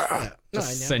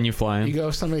just send you flying. You go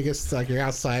if somebody gets like you're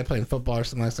outside playing football or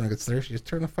something like someone gets thirsty, you just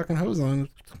turn the fucking hose on.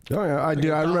 Oh yeah, I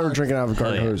do. I remember drinking out of a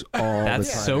garden Hell yeah. hose all That's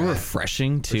the time. so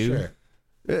refreshing For too. sure.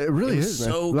 It really was is, man.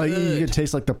 so Like you good. can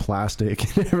taste like the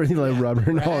plastic and everything, like rubber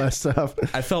and all right. that stuff.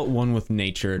 I felt one with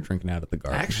nature drinking out of the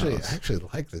garden. I actually hose.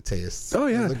 like the taste. Oh,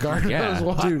 yeah. of the garden Yeah. hose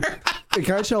water. Dude,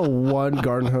 can I tell one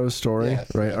garden hose story?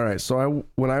 Yes. Right. All right. So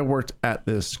when I worked at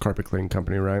this carpet cleaning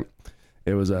company, right?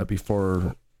 It was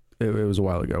before. It was a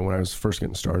while ago when I was first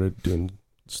getting started doing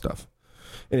stuff.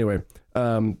 Anyway,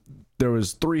 there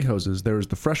was 3 hoses. There was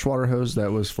the freshwater hose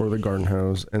that was for the garden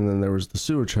hose, and then there was the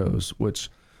sewage hose, which,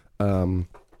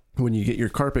 when you get your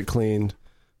carpet cleaned,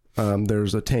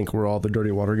 there's a tank where all the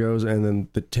dirty water goes, and then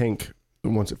the tank,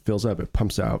 once it fills up, it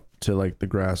pumps out to like the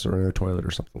grass or in a toilet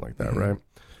or something like that, right?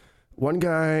 One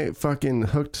guy fucking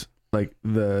hooked like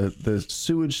the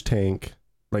sewage tank,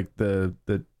 like the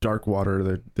dark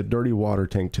water, the dirty water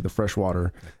tank to the fresh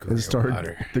water, and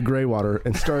started the gray water,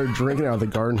 and started drinking out of the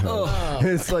garden hose. And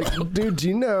it's like, dude, do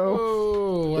you know,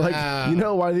 Oh, like, wow. you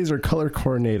know why these are color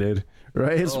coordinated,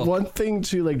 right? It's one thing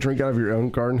to like drink out of your own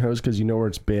garden hose because you know where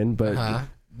it's been, but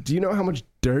do you know how much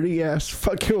dirty ass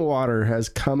fucking water has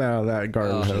come out of that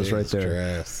garden hose right there?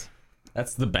 Stress.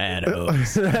 That's the bad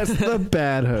hose. That's the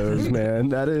bad hose, man.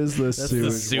 That is the That's sewage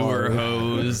the sewer water.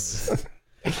 hose.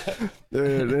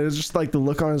 Dude, it's just like the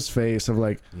look on his face of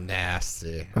like,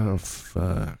 Nasty. oh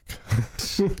fuck.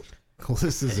 Well,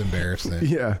 this is embarrassing.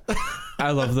 Yeah.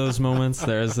 I love those moments.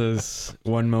 There's this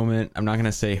one moment, I'm not going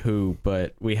to say who,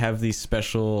 but we have these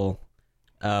special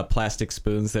plastic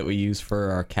spoons that we use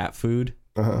for our cat food.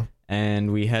 Uh-huh.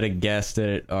 And we had a guest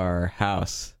at our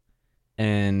house,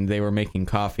 and they were making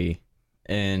coffee.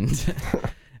 And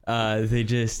they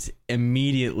just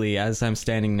immediately, as I'm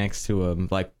standing next to them,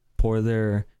 like pour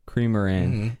their creamer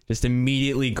in, just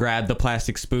immediately grab the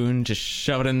plastic spoon, just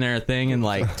shove it in their thing, and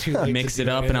like Too late mix to it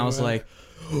do up. And I was anyway.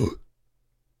 like,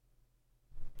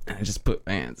 I just put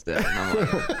my hands down. And I'm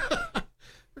like,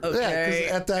 okay.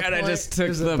 'cause at that and I point, just took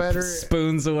is it the better-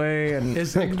 spoons away and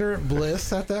Is ignorant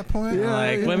bliss at that point? Yeah.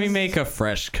 like, let me yes. make a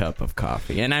fresh cup of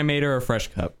coffee. And I made her a fresh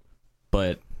cup,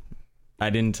 but I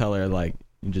didn't tell her, like,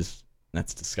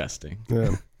 that's disgusting.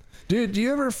 Yeah. Dude, do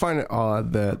you ever find it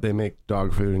odd that they make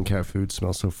dog food and cat food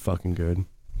smell so fucking good?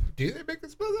 Do they make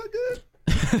it smell that good?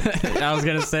 I was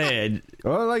gonna say,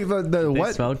 Oh, like the they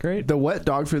wet smell great. the wet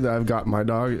dog food that I've got my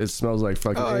dog, it smells like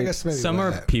fucking. Oh, I guess maybe Some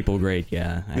are that. people grade,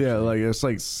 yeah. Actually. Yeah, like it's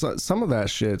like some of that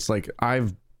shit. It's like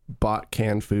I've bought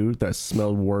canned food that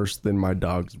smelled worse than my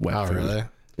dog's wet Oh, food. really?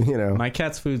 You know, My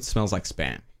cat's food smells like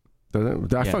Spam. doesn't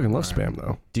it? I Yeah. fucking love Spam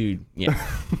though. Dude, yeah.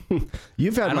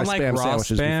 You've had I my don't like Spam raw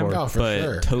sandwiches Spam, before. Oh, for but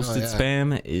sure. toasted Oh, yeah.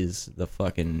 Spam is the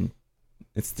fucking,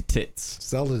 it's the tits.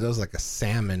 Zelda does like a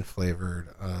salmon flavored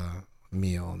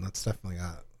meal, and that's definitely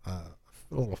got a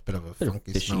little bit of a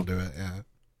funky fishy. smell to it. Yeah.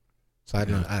 So I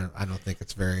don't think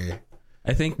it's very.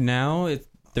 I think now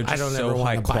they're I just don't so ever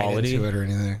high want to bite quality into it or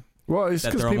anything. Well, it's that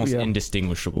because they're people, almost yeah.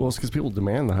 indistinguishable. Well, it's because people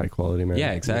demand the high quality, man.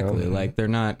 Yeah, you exactly. know? Like, they're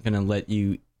not gonna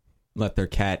let their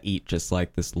cat eat just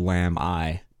like this lamb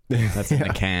eye that's in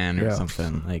a can or Yeah.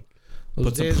 something. Like, Those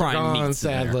put some days are prime gone, meats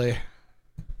in there. sadly.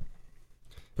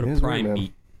 Put It a is weird, prime man.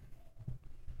 meat.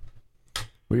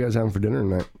 What are you guys having for dinner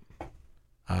tonight?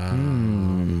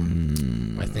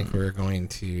 I think we're going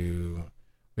to.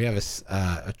 We have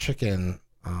a chicken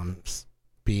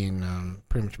being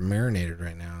pretty much marinated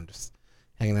right now, and just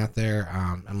hanging out there.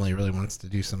 Emily really wants to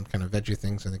do some kind of veggie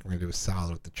things. I think we're gonna do a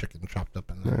salad with the chicken chopped up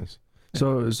in there. Nice.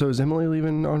 So is Emily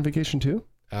leaving on vacation too?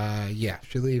 Yeah,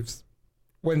 she leaves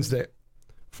Wednesday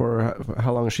For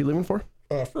how long is she leaving for?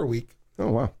 for a week.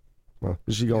 Oh wow. Well,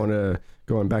 is she going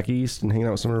back east and hanging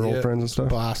out with some of her old Yeah. friends and stuff?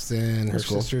 Boston. Her That's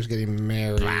cool. sister's getting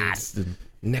married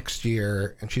next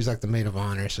year, and she's like the maid of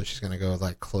honor, so she's gonna go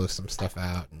like close some stuff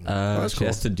out and that's She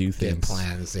has cool. to do get things.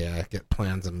 plans. Yeah, get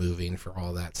plans of moving for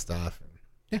all that stuff.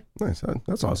 Nice.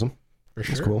 That's awesome. For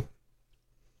sure. That's cool.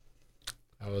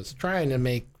 I was trying to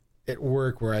make it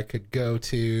work where I could go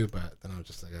to, but then I was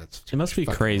just like, that's It must be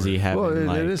fucking crazy work. having Well,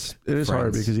 like it is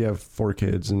hard friends. because you have 4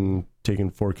 kids and taking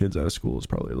 4 kids out of school is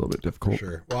probably a little bit For difficult.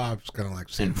 sure. Well, I was gonna like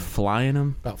say and flying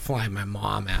them. about flying my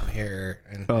mom out here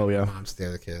and Oh, yeah. my mom's the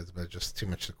other kids, but just too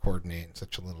much to coordinate in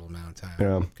such a little amount of time.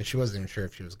 Yeah. Because she wasn't even sure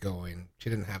if she was going. She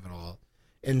didn't have it all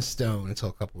in stone until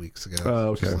a couple weeks ago.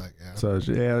 Oh, She's okay. like, yeah. So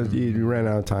yeah, you ran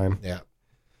out of time. Yeah.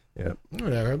 Yeah.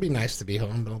 Whatever. It'd be nice to be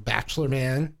home, little bachelor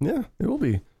man. Yeah, it will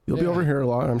be. You'll be Yeah. over here a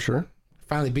lot, I'm sure.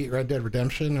 Finally beat Red Dead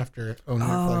Redemption after owning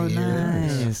it for Oh, like a year.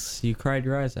 nice. You cried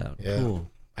your eyes out. Yeah. Cool.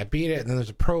 I beat it, and then there's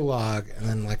a prologue, and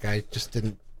then like I just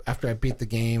didn't. After I beat the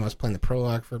game, I was playing the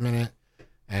prologue for a minute,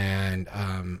 and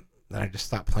then I just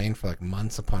stopped playing for like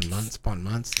months upon months upon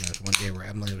months. And there's one day where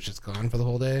Emily was just gone for the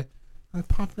whole day. I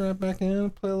popped right back in,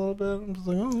 play a little bit. I'm just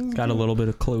like, oh, Got a little bit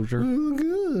of closure.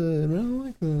 good. Man, I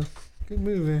like this. Good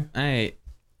movie.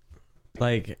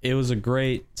 It was a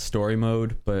great story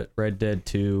mode, but Red Dead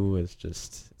 2 is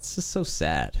it's just so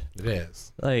sad. It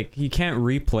is. Like, you can't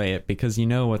replay it because you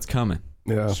know what's coming,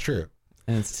 Yeah. It's true.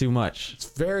 and it's too much.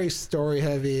 It's very story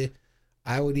heavy.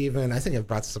 I think I've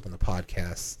brought this up on the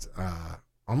podcast.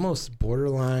 Almost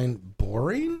borderline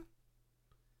boring,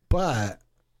 but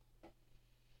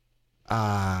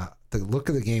the look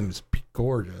of the game is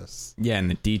gorgeous. Yeah, and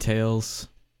the details.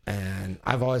 And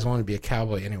I've always wanted to be a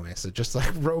cowboy anyway, so just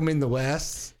like roaming the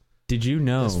West Did you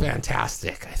know? is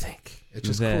fantastic. I think it's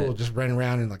just That- cool, just running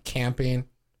around and like camping,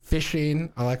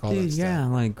 fishing. I like all Dude, that yeah,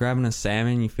 stuff. like grabbing a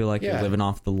salmon, you feel like Yeah. you're living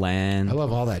off the land. I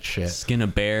love all that shit. Skin a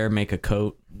bear, make a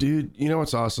coat. Dude, you know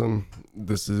what's awesome?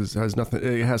 Has nothing.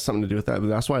 It has something to do with that, but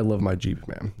that's why I love my Jeep,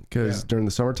 man. Because Yeah. during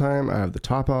the summertime, I have the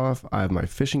top off. I have my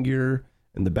fishing gear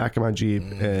in the back of my Jeep,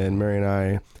 and Mary and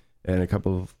I, and a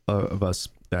couple of us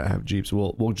that have Jeeps,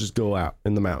 we'll just go out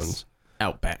in the mountains,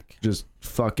 Outback. just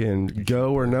fucking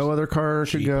go where no other car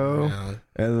should Jeep go, around.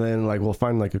 and then like we'll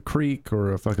find like a creek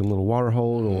or a fucking little water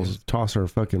hole, and we'll just toss our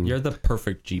fucking. You're the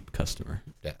perfect Jeep customer.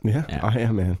 yeah, Yeah. I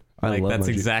am, man. I Like, love that's my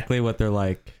Jeep. exactly what they're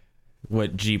like,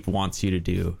 what Jeep wants you to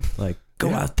do. Like, go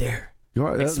Yeah. out there. Go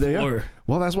out- yeah. Explore.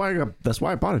 Well, that's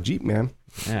why I bought a Jeep, man.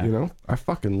 Yeah. You know, I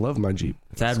fucking love my Jeep.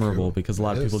 It's admirable cool. because a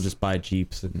lot of It people is. just buy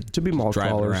Jeeps and To be mall drive it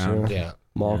crawlers, around. Yeah.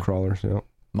 Mall Yeah. crawlers, yeah.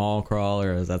 Mall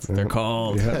crawlers, that's what they're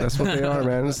called. Yeah, that's what they are,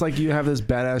 man. It's like you have this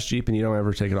badass Jeep and you don't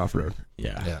ever take it off road.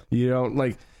 Yeah. Yeah. You don't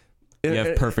like. You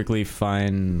have perfectly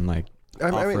fine, like, I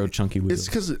mean, off-road chunky wheels. It's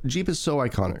because Jeep is so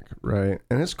iconic, right?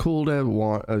 And it's cool to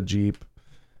want a Jeep,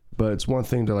 but it's one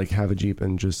thing to like have a Jeep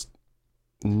and just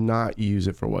not use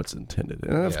it for what's intended.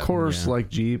 And of Yeah. course, Yeah. like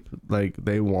Jeep, like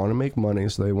they want to make money,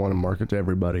 so they want to market to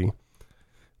everybody.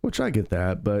 Which I get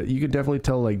that, but you could definitely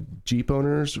tell like Jeep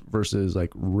owners versus like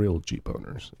real Jeep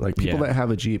owners, like people Yeah. that have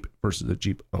a Jeep versus a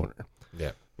Jeep owner.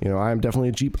 Yeah. You know, I am definitely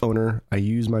a Jeep owner. I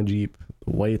use my Jeep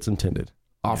the way it's intended,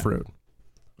 off road.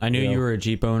 I knew Yeah. you were a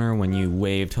Jeep owner when you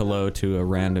waved hello to a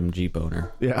random Jeep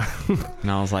owner. Yeah. And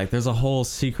I was like, there's a whole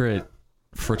secret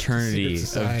fraternity Secret of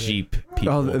society. Jeep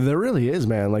people. Oh, there really is,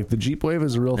 man. Like the Jeep wave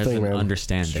is a real There's thing, an man.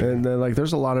 understanding. And then like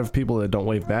there's a lot of people that don't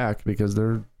wave back because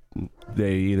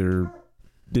they either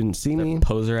didn't see me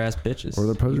Poser ass bitches. or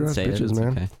they're poser You can ass say it, bitches, it's man.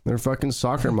 okay. They're fucking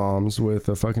soccer moms with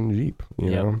a fucking Jeep,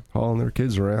 you Yep. know, hauling their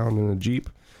kids around in a Jeep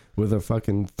with a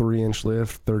fucking 3-inch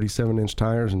lift, 37-inch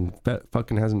tires, and that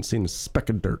fucking hasn't seen a speck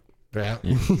of dirt. Yeah.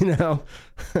 You know?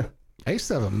 I used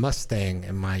to have a Mustang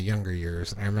in my younger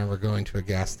years. I remember going to a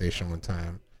gas station one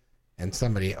time, and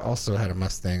somebody also had a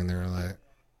Mustang, and they were like,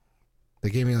 they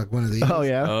gave me like one of these. Oh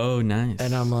yeah. Oh, nice.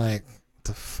 And I'm like, what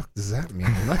the fuck does that mean?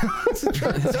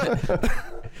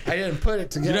 I didn't put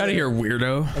it together. Get out of here,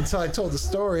 weirdo. Until I told the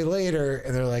story later,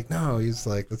 and they're like, no, he's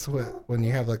like, that's what, when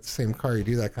you have like the same car, you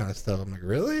do that kind of stuff. I'm like,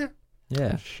 really?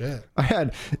 Yeah. Shit. I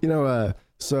had, you know,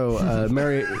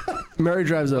 Mary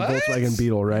drives a What? Volkswagen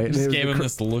Beetle, right? And it Just was gave the him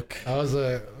this look. I was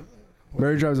a,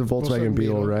 Mary drives a Volkswagen Volkswagen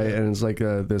Beetle, Beetle, right? yeah. And it's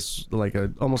like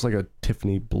almost like a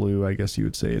Tiffany blue, I guess you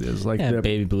would say it is. Like Yeah, the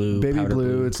baby blue. baby powder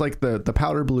blue. It's like the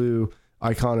powder blue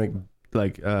iconic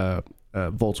like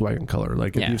Volkswagen color.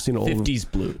 Like if Yeah, you've seen old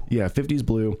 50s blue. yeah, 50s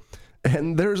blue.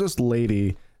 And there's this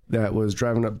lady that was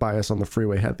driving up by us on the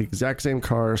freeway, had the exact same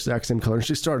car, exact same color, and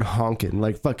she started honking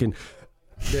like fucking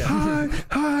hi,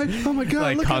 oh my god,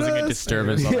 Like look causing at a us.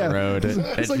 disturbance on Yeah. the road.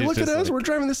 It's like, look at us, we're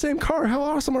driving the same car. How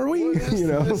awesome are we? You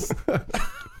know?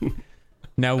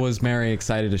 Now, was Mary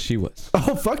excited as she was?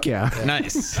 Oh fuck yeah.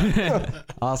 Nice.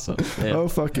 Awesome. Yeah. Oh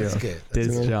fuck yeah. that's good. Did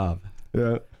his you know. job.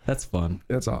 Yeah. That's fun.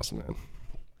 That's awesome, man.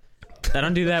 I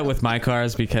don't do that with my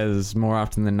cars because more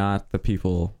often than not, I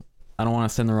don't want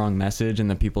to send the wrong message, and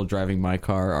the people driving my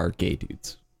car are gay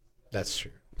dudes. That's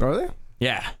true. Are they?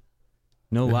 Yeah.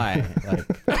 No lie. Like,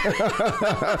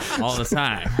 all the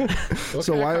time. What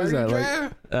So kind of why car is do you that?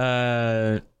 Like-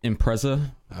 drive? Impreza.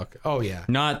 Okay. Oh yeah.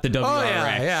 Not the WRX. Oh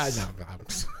yeah.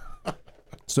 No,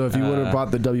 So if you would have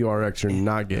bought the WRX, you're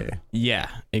not gay. Yeah,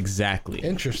 exactly.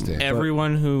 interesting.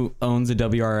 Everyone who owns a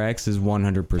WRX is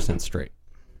 100% straight.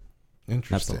 That's a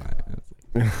Interesting.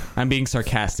 lie. I'm being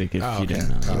sarcastic if Oh, you okay. didn't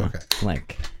know. Oh, okay.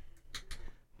 Like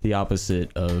the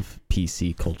opposite of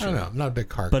PC culture. I don't know. I'm not a big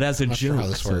car guy. But as a I'm not joke, sure how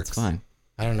this so works. it's fine.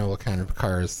 I don't know what kind of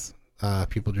cars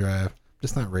people drive.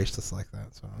 Just not racist like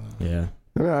that. So I don't know.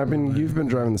 Yeah. I mean, you've been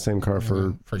driving the same car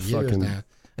for years fucking, now.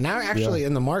 And now actually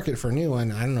in the market for a new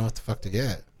one. I don't know what the fuck to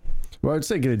get. Well, I'd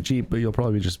say get a Jeep, but you'll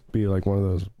probably just be like one of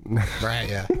those. Right,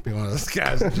 yeah. Be one of those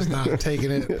guys that's just not taking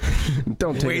it.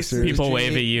 Don't take it Wasted seriously. People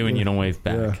wave at you and you don't wave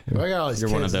back. Yeah. Well, I got all these You're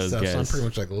kids one of and those stuff, so I'm guys. pretty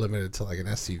much like limited to like an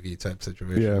SUV type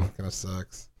situation. Yeah. It kind of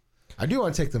sucks. I do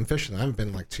want to take them fishing. I haven't been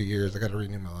in like 2 years. I got to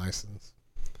renew my license.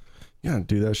 Yeah,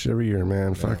 do that shit every year, man.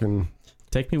 Yeah. Fucking.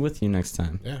 Take me with you next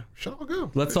time. Yeah, we should all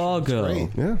go. Let's Fishing. all It's go. great.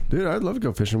 Yeah, dude, I'd love to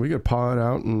go fishing. We could pod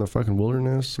out in the fucking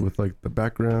wilderness with like the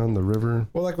background, the river.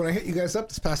 Well, like when I hit you guys up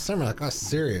this past summer, like I was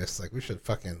serious. Like we should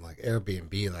fucking like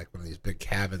Airbnb like one of these big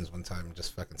cabins one time and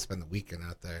just fucking spend the weekend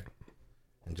out there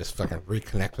and just fucking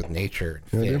reconnect with nature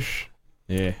and Yeah, dude. fish,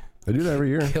 Yeah. I do that every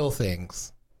year kill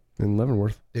things. in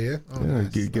Leavenworth. Do you? Oh, Yeah,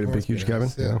 nice. get a big, huge cabin.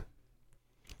 Nice, Yeah.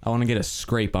 I want to get a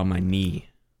scrape on my knee.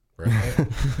 Right.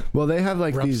 Well, they have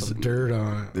like Rub these some dirt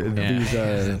on it.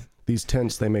 Yeah. these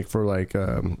tents they make for like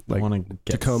I want to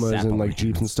get Tacomas sap and on my like Jeeps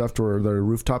and hands. stuff to where they're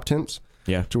rooftop tents.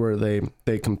 Yeah. To where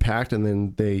they compact and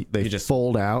then they You just-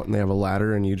 fold out and they have a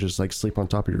ladder and you just like sleep on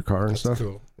top of your car and That's stuff.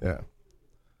 cool. Yeah.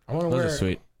 I want to Those are wear.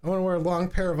 sweet. I want to wear a long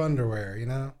pair of underwear. You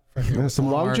know. Fucking Yeah, some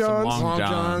long Or some johns. long- long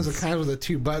johns, johns. the kind with the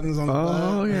two buttons on the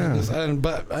Oh, butt. yeah. Just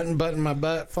unbutton my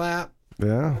butt flap.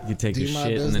 Yeah, You take Do your my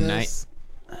shit business. in the night.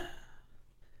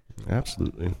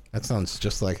 absolutely. That sounds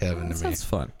just like heaven to me. Sounds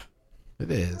fun.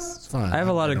 It is. It's fun. I have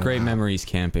a lot of Been great while. memories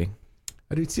camping.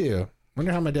 I do too.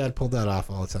 Wonder how my dad pulled that off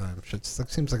all the time. Shit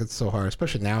seems like it's so hard,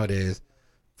 especially nowadays.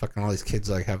 Fucking all these kids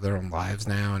like have their own lives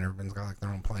now, and everyone's got like their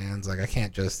own plans. Like I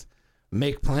can't just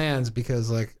make plans because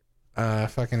like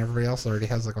fucking everybody else already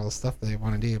has like all the stuff they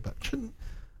want to do. But shouldn't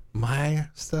my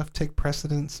stuff take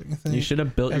precedence? Don't you think? You should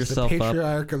have built As yourself the up.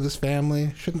 patriarch of this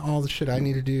family, shouldn't all the shit I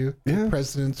need to do Yeah. take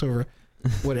precedence over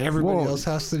what everybody Well, else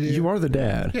has to do? You are the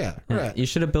dad. Yeah, Yeah, right. You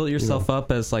should have built yourself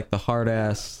up as like the hard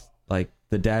ass, like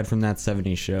the dad from that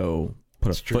 '70s show. Put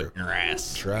That's a foot true. in your ass.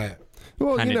 That's right.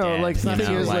 Well, Kinda you know, dad, like the you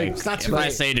thing know, is, like, it's not if too I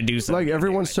late. say to do something, like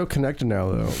everyone's so connected now,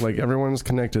 though. Like everyone's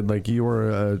connected. Like you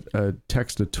were a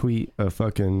text, a tweet, a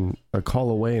fucking a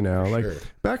call away now. Like Sure.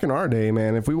 back in our day,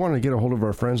 man, if we wanted to get a hold of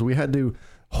our friends, we had to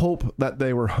hope that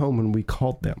they were home when we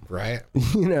called them. Right.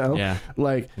 You know, yeah,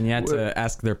 like and you had to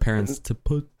ask their parents to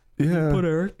put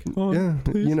Eric on. Yeah,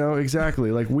 please. you know, exactly.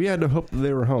 Like we had to hope that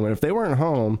they were home, and if they weren't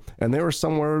home and they were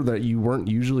somewhere that you weren't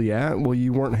usually at, well,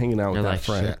 you weren't hanging out with You're that like,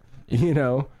 friend, shit. you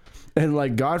know. And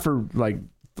like God forbid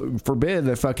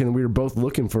that fucking we were both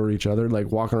looking for each other,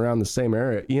 like walking around the same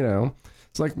area, you know.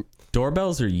 It's like,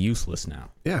 Doorbells are useless now.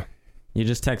 yeah, You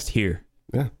just text here.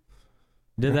 yeah,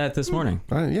 Did that this morning.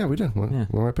 yeah, we did. When, Yeah.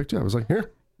 when I picked you up, I was like,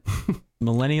 here.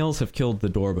 Millennials have killed the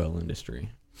doorbell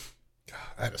industry.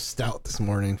 I had a stout this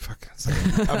morning. Fuck, it's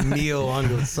like a meal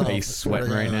unto itself. Are you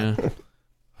sweating right now?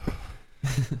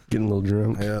 Getting a little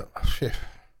drunk. Yeah. Shit.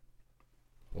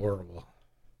 Horrible.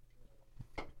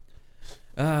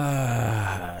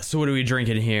 So what are we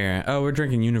drinking here? Oh, we're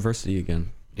drinking University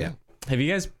again. Yeah. Have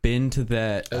you guys been to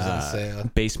that I was gonna say,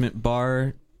 basement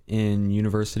bar in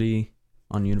University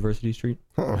on University Street?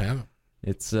 Oh, yeah.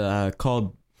 It's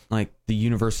called like the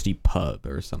University Pub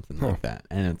or something like that,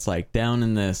 and it's like down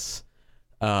in this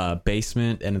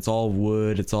basement, and it's all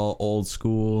wood. It's all old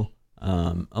school.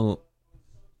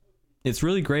 It's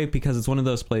really great because it's one of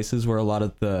those places where a lot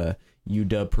of the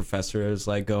UW professors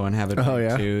like go and have a Oh, drink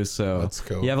yeah? too. So That's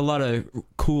cool. you have a lot of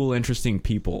cool, interesting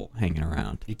people hanging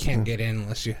around. You can't get in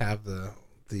unless you have the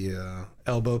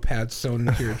elbow pad sewn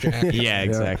into your jacket. Yeah,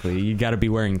 exactly. You got to be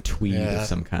wearing tweed Yeah. of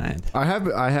some kind. I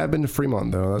have been to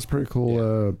Fremont though. That's a pretty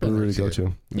cool brewery to go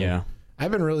to. Yeah. I've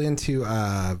been really into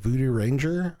Voodoo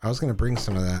Ranger. I was gonna bring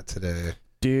some of that today.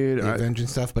 Dude, The Avenging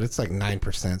stuff, but it's like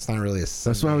 9%. It's not really a.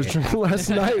 that's what I was drinking last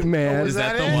night, man. Is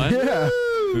that the it? one? Yeah.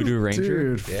 Voodoo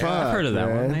Ranger? Dude, Yeah. fuck, I've heard of that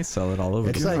man. one. They sell it all over.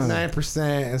 It's the like place.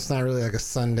 9%. It's not really like a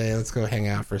Sunday. Let's go hang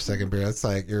out for a second beer. It's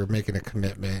like you're making a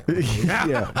commitment.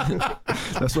 Yeah,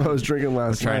 that's what I was drinking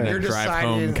last trying night. to drive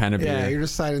home kind of Yeah, beer. you're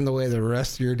deciding the way the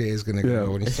rest of your day is gonna go Yeah.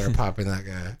 when you start popping that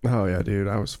guy. Oh yeah, dude,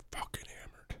 I was fucking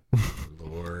hammered.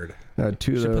 Lord, I had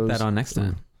two of Should those. put that on next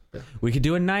time. We could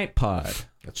do a night pod.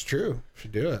 that's true.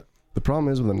 Should do it. The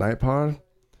problem is with a night pod,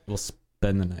 We'll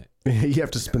spend the night. you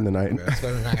have to spend the night. Let's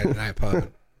go tonight at night pod.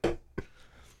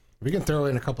 We can throw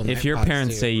in a couple. If night your pods,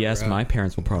 parents too, say if we're yes, out. my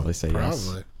parents will probably say yes.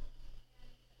 Probably.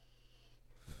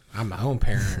 I'm my own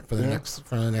parent for the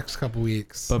next couple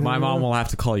weeks. But my mom will have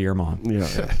to call your mom, Yeah,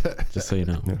 just so you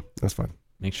know. yeah, that's fine.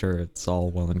 Make sure it's all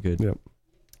well and good. Yep.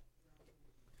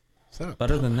 So, But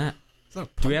other than that, Do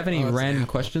we have any it's random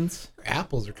apple. questions?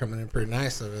 Apples are coming in pretty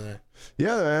nice over there.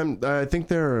 Yeah, I think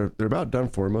they're about done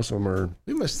for. Most of them are.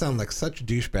 We must sound like such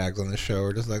douchebags on this show.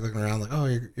 We're just like looking around like,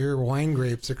 oh, your wine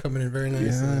grapes are coming in very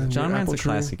nicely. Yeah. John Man's apple a tree.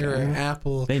 classic Your guy.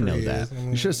 apple They know trees. that.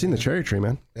 You should have seen the cherry tree,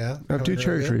 man. Yeah. I have 2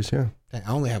 cherry trees. Yeah. I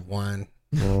only have one.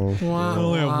 Oh. I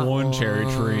only have one cherry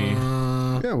tree.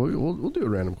 Yeah, we'll do a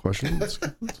random question. Let's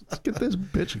get this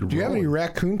bitch. Do you have any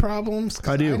raccoon problems?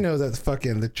 'Cause I do. I know that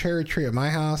the cherry tree at my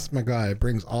house, my God, it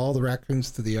brings all the raccoons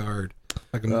to the yard.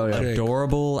 Like a Oh, yeah. milkshake.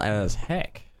 Adorable as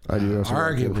heck. I do have some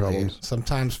raccoon Arguably, problems.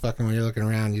 sometimes fucking when you're looking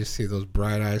around, you see those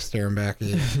bright eyes staring back at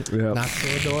you. Yeah. Not so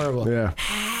adorable. Yeah.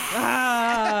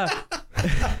 Ah!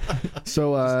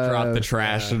 So Drop the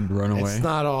trash and run away. It's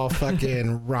not all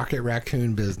fucking rocket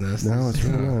raccoon business. No, it's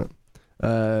really not.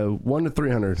 1 to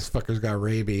 300. This fucker's got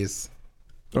rabies.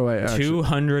 Oh wait, actually.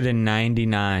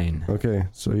 299. Okay,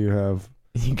 so you have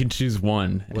You can choose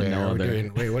one and Wait, no are we other.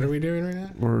 doing, wait, what are we doing right now?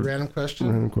 We're- Random question?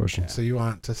 random questions. So you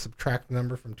want to subtract the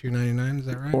number from 299, is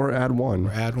that right? Or add 1.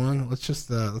 Or add one? Let's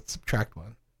subtract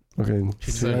one. Okay.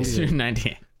 So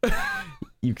 298. 298.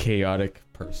 You chaotic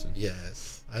person.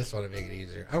 Yes. I just want to make it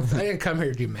easier. I didn't come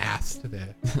here to do maths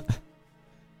today.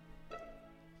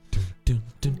 Dun,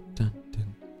 dun, dun,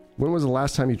 dun. When was the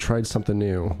last time you tried something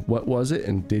new? What was it,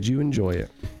 and did you enjoy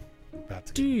it? About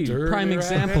to get Dude, dirty prime right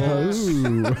example.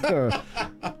 now.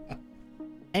 Ooh.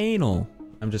 Anal.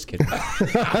 I'm just kidding.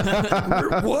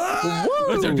 What?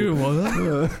 What's that doing?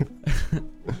 What?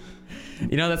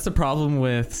 You know, that's the problem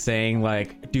with saying,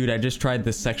 like, dude, I just tried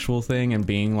this sexual thing and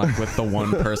being, like, with the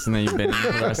one person that you've been in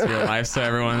for the rest of your life. So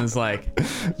everyone is like,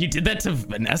 you did that to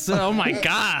Vanessa? Oh my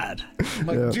God. I'm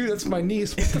like, Yeah. dude, that's my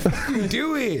niece. What the fuck are you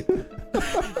doing?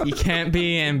 You can't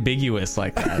be ambiguous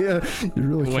like that Yeah, you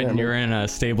really when can't. you're in a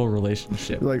stable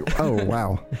relationship. You're like, oh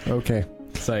wow, okay,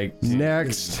 It's like,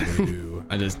 next.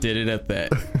 I just did it at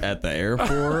the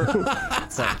airport.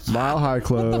 It's like, Mile High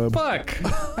Club. fuck.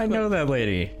 I know that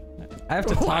lady. I have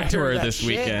to talk to her That this shit,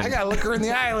 weekend. I gotta look her in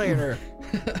the eye later.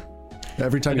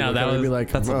 Every time No, you look that at her, you'd be was-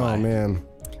 like, that's a oh lie. man,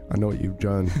 I know what you've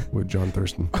done with John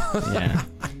Thurston. Yeah,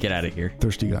 get out of here.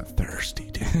 Thirsty got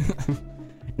thirsty, dude.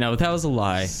 No, but that was a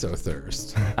lie. So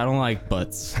thirst. I don't like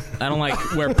butts. I don't like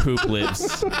where poop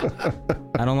lives.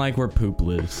 I don't like where poop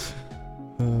lives.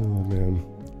 Oh man.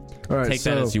 All right, Take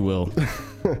that as you will.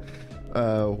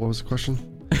 What was the question?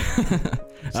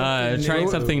 Trying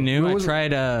something new. when I was-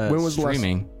 tried when was the last-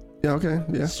 streaming. Yeah, okay,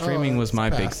 yeah. Streaming was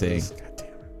my big thing.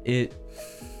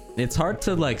 It's hard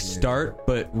to like start,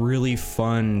 but really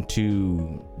fun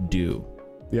to do.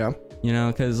 Yeah, You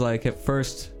know, because like at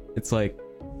first it's like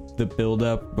the build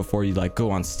up before you like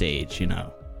go on stage. You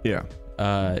know, yeah.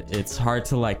 it's hard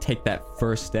to like take that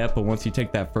first step, but once you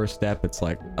take that first step, it's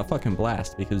like a fucking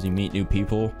blast because you meet new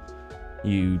people,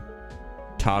 you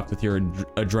talk with your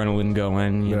adrenaline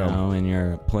going, you Yeah. know, and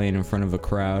you're playing in front of a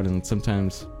crowd, and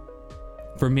sometimes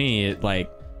for me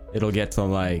it'll get to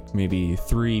like maybe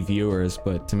 3 viewers,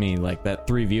 but to me like that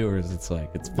 3 viewers, it's like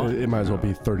it's fun. It might as well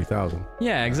be 30,000.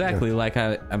 Yeah, exactly. Like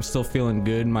I'm still feeling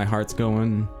good, my heart's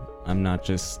going, I'm not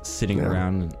just sitting Yeah.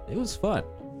 around, and it was fun.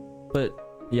 But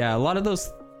yeah, a lot of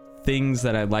those things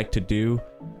that I like to do,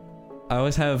 I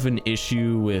always have an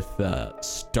issue with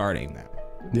starting them.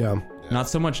 Yeah, Not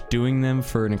so much doing them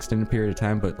for an extended period of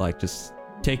time, but like just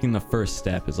taking the first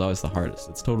step is always the hardest.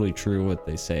 It's totally true what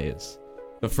they say is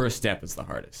the first step is the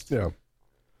hardest. yeah,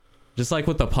 Just like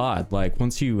with the pod, like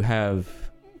once you have,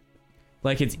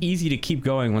 like it's easy to keep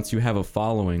going once you have a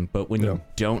following, but when Yeah. you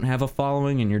don't have a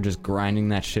following and you're just grinding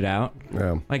that shit out,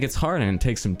 yeah. like it's hard and it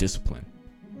takes some discipline.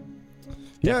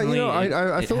 Yeah, you know, Definitely,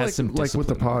 I it feel has some like with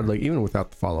the discipline. pod, like even without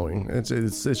the following, it's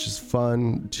just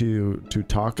fun to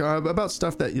talk about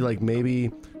stuff that you like.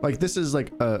 Maybe like this is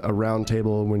like a round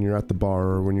table when you're at the bar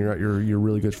or when you're at your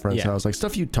really good friend's Yeah. house, like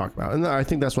stuff you talk about, and I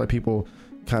think that's why people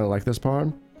kind of like this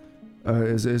pod.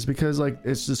 Is because like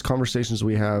it's just conversations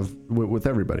we have with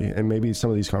everybody, and maybe some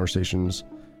of these conversations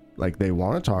like they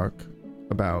want to talk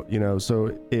about, you know,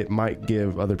 so it might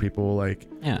give other people like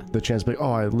Yeah. the chance to be like,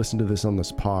 oh, I listened to this on this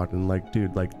pod, and like,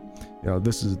 dude, like, you know,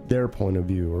 this is their point of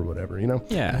view or whatever, you know.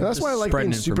 Yeah. And that's why I just like spreading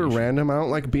being super information. random. I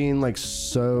don't like being like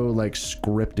so like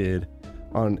scripted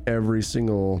on every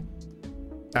single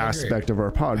aspect of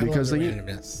our pod, because like,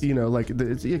 you know, like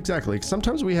it's exactly, exactly.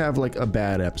 Sometimes we have like a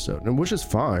bad episode, and which is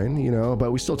fine, you know,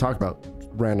 but we still talk about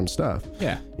random stuff.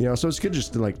 Yeah. You know, so it's good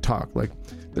just to like talk, like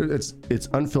it's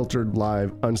unfiltered,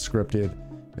 live, unscripted,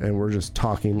 and we're just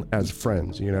talking as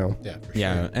friends, you know. Yeah, for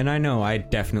Yeah, sure. and I know I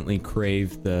definitely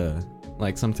crave the,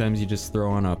 like sometimes you just throw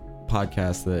on a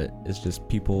podcast that is just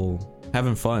people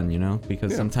having fun, you know,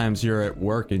 because Yeah. sometimes you're at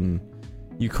work and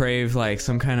you crave like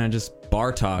some kind of just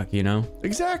bar talk, you know?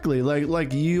 Exactly.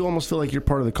 Like you almost feel like you're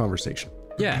part of the conversation.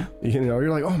 Yeah. You know, you're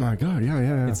like, oh my god,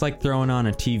 yeah. It's like throwing on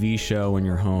a TV show when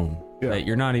you're home Yeah. that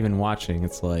you're not even watching.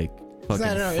 It's like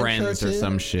fucking Friends or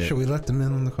some shit. Should we let them in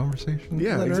on the conversation?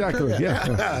 Yeah, Let her exactly. intro? Yeah.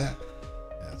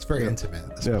 Yeah, it's very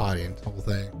intimate. This Yeah. potty and the whole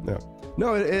thing.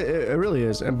 No, it really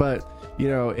is. But you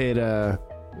know,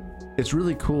 it's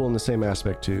really cool in the same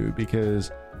aspect too,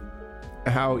 because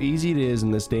how easy it is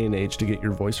in this day and age to get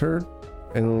your voice heard,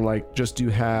 and like just to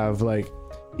have like,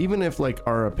 even if like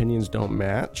our opinions don't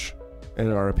match,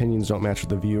 and our opinions don't match with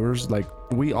the viewers, like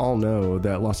we all know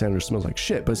that Los Angeles smells like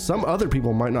shit, but some other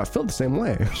people might not feel the same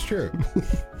way. It's true.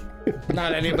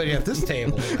 Not anybody at this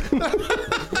table.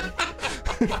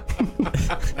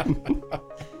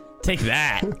 Take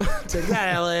that. Take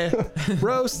that, LA.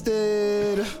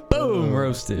 Roasted. Boom,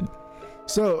 roasted.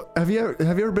 So have you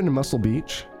ever been to Muscle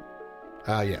Beach?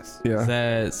 Yes. Yeah. Is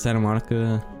that Santa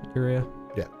Monica area?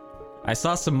 Yeah. I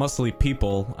saw some muscly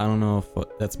people. I don't know if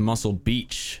that's Muscle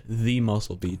Beach, the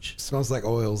Muscle Beach. Smells like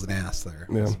oils and ass there.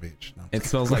 Yeah. Muscle Beach. No. It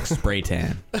smells like spray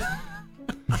tan.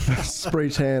 Spray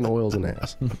tan, oils, and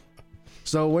ass.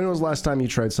 So when was the last time you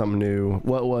tried something new?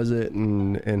 What was it,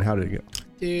 and how did it go?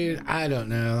 Dude, I don't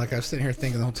know. Like I was sitting here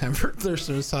thinking the whole time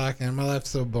Thurston was talking. My life's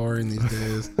so boring these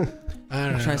days. I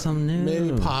don't know. Try something new.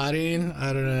 Maybe potting.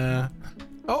 I don't know.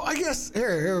 Oh, I guess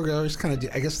here we go. Just kind of.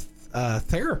 I guess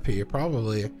therapy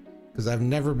probably, because I've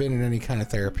never been in any kind of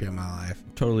therapy in my life.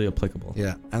 Totally applicable.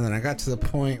 Yeah, and then I got to the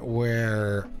point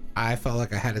where I felt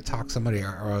like I had to talk to somebody,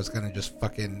 or I was gonna just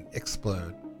fucking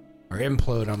explode or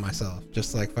implode on myself.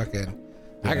 Just like fucking.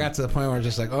 I got to the point where I was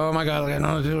just like, oh my god, like I don't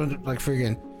know what to do. Like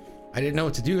freaking. I didn't know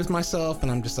what to do with myself, and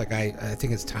I'm just like, I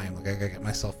think it's time. Like I gotta get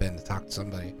myself in to talk to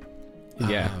somebody.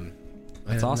 Yeah.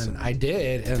 That's And awesome. then I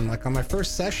did, and like on my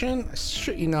first session, I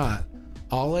shit you not,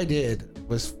 all I did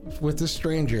was with the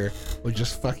stranger would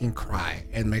just fucking cry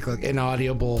and make like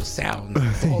inaudible sounds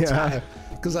the whole time,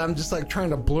 because I'm just like trying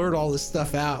to blurt all this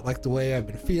stuff out, like the way I've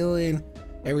been feeling,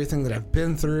 everything that I've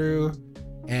been through,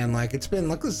 and like it's been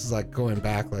like this is like going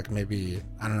back like maybe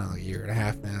I don't know a year and a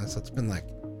half now, so it's been like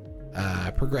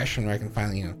progression where I can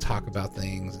finally talk about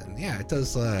things, and yeah, it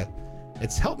does.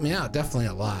 It's helped me out definitely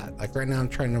a lot. Like right now I'm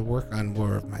trying to work on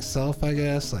more of myself, I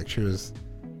guess. Like she was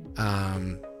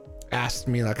asked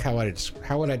me like how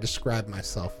would I describe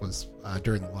myself was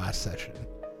during the last session,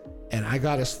 and I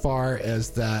got as far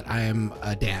as that I am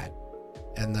a dad,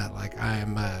 and that like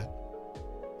I'm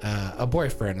a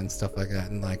boyfriend and stuff like that.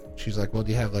 And like she's like, well,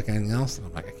 do you have like anything else? And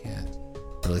I'm like, I can't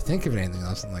really think of anything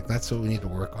else. And like that's what we need to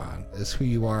work on, is who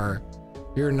you are.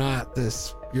 You're not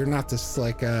this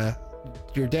like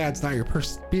your dad's not your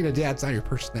person. Being a dad's not your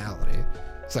personality.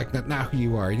 It's like not who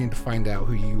you are. You need to find out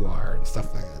who you are and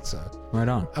stuff like that. So Right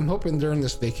on. I'm hoping during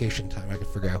this vacation time I can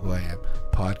figure out who I am.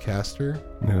 Podcaster,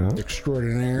 Yeah.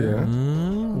 extraordinaire. Yeah.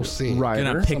 We'll see. Writer.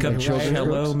 Gonna pick up Somebody writer.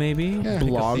 cello, maybe? Yeah,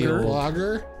 Blogger.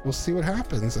 blogger. We'll see what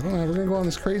happens. I don't know. We're gonna go on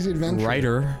this crazy adventure.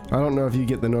 Writer. I don't know if you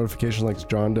get the notification like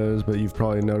John does, but you've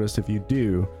probably noticed if you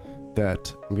do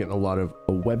that I'm getting a lot of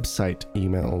website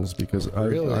emails because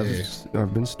Really?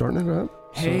 I've been starting it up.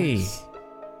 Hey,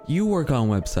 you work on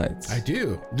websites. I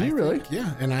do. Do you really?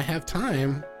 Yeah, and I have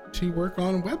time to work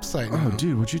on a website now. Oh,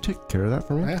 dude, would you take care of that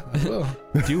for me? Yeah, I will.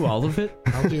 Do all of it?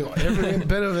 I'll do every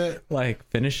bit of it. Like,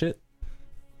 finish it?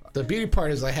 The beauty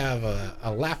part is I have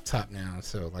a laptop now,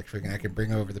 so like freaking I can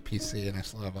bring over the PC, and I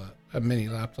still have a mini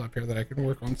laptop here that I can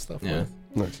work on stuff Yeah. with.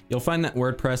 Nice. You'll find that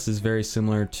WordPress is very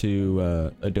similar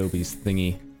to Adobe's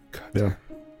thingy. Yeah.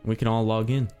 We can all log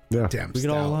in. Yeah. Damn, We could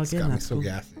all style. log It's in, got me that's so cool.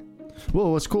 gassy.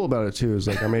 Well, what's cool about it too is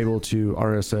like I'm able to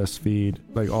RSS feed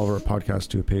like all of our podcasts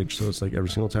to a page, so it's like every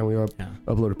single time we Yeah.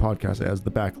 upload a podcast, it has the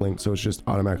backlink, so it just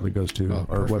automatically goes to Oh,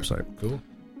 our perfect. website. Cool.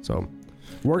 So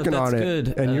working Well, on that's it,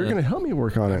 good. and you're gonna help me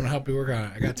work on I'm it. gonna help you work on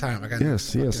it. I got time. I got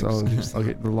Yes, yes. I'll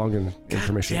get the login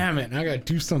information. Damn it! Now I gotta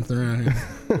do something around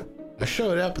here. I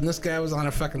showed up and this guy was on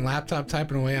a fucking laptop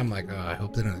typing away. I'm like, oh, I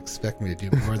hope they don't expect me to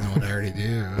do more than what I already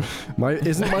do.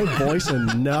 Isn't my voice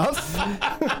enough?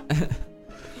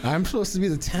 I'm supposed to be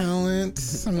the talent.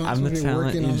 I'm not I'm supposed the to be talent.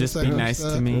 working You on just this be other nice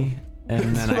stuff. to me,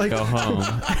 and then I Like- go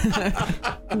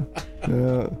home.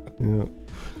 Yeah.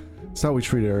 It's how we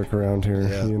treat Eric around here,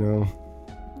 Yeah. you know.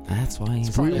 That's why he's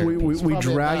probably- We It's probably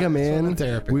drag about- him it's in. about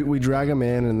therapy. We drag him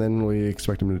in, and then we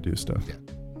expect him to do stuff.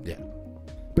 Yeah,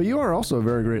 But you are also a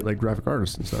very great like graphic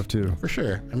artist and stuff too. for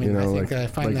sure. I mean, You know, I think like I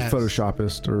find that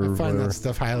Photoshopist or I find whatever. that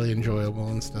stuff highly enjoyable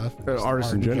and stuff. Just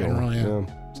Artists in art general. yeah. Yeah. 'Cause,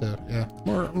 yeah. So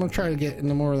yeah, I'm gonna try to get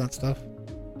into more of that stuff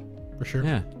for sure. Yeah.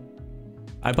 Yeah. 'Cause, Yeah. like,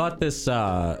 Yeah. I bought this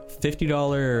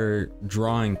 $50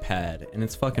 drawing pad, and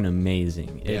it's fucking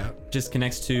amazing. It just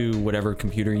connects to whatever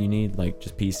computer you need, like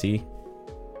just PC.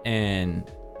 And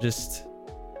just,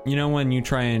 you know, when you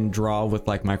try and draw with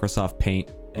like Microsoft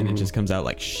Paint and it just comes out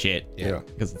like shit. Yeah.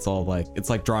 Because it's all like, it's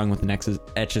like drawing with an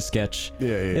Etch-a-Sketch. Yeah.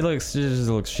 It just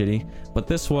looks shitty. But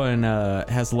this one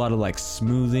has a lot of like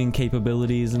smoothing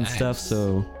capabilities and stuff.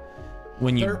 So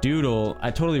when you doodle, I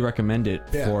totally recommend it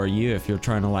for you if you're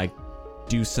trying to like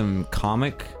do some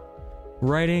comic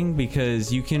writing,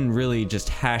 because you can really just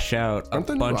hash out a Aren't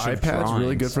the bunch new of iPads drawings.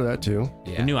 really good for that too?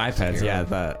 The new iPads,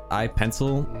 the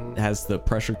iPencil has the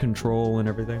pressure control and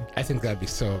everything. I think that'd be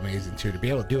so amazing too, to be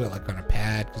able to do it like on a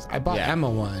pad. Because I bought Emma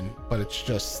one, but it's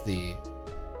just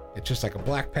like a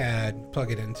black pad,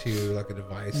 plug it into like a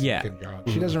device. and you can draw.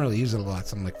 She doesn't really use it a lot,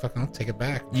 so I'm like, fucking, I'll take it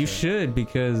back. You should,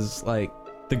 because like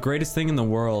the greatest thing in the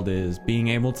world is being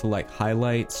able to like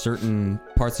highlight certain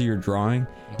parts of your drawing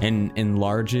and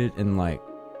enlarge it and like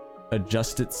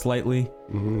adjust it slightly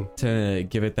to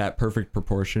give it that perfect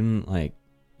proportion. Like,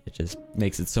 it just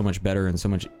makes it so much better and so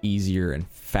much easier and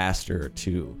faster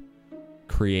to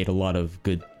create a lot of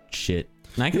good shit.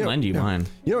 And I can lend you mine.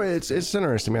 You know, it's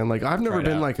interesting, man. Like, I've never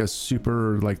been like a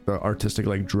super like the artistic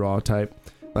like draw type.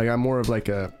 Like, I'm more of like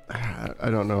a, I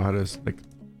don't know how to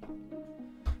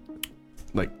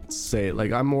like say it.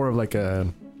 Like, I'm more of like a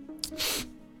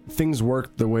things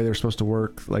work the way they're supposed to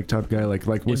work like type guy, like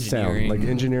with sound, like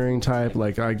engineering type.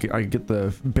 Like I get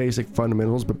the basic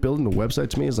fundamentals, but building a website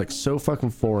to me is like so fucking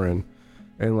foreign,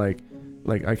 and like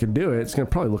I could do it. It's gonna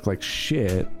probably look like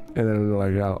shit, and then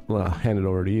like I'll hand it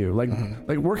over to you. Like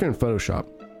working in Photoshop,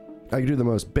 I can do the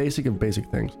most basic of basic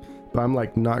things, but I'm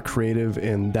like not creative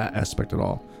in that aspect at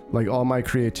all. Like, all my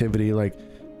creativity like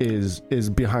is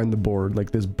behind the board, like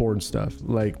this board stuff.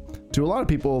 Like, to a lot of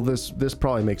people, this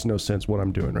probably makes no sense what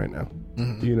I'm doing right now.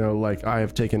 You know, like, I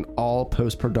have taken all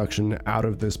post-production out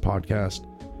of this podcast,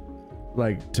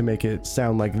 like, to make it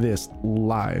sound like this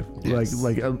live.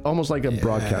 Like almost like a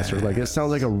broadcaster. Like, it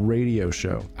sounds like a radio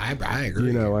show. I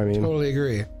agree. You know, I mean, totally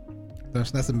agree.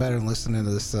 There's nothing better than listening to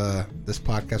this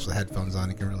podcast with headphones on.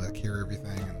 You can really like hear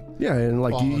everything. Yeah, and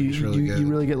like you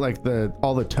really get like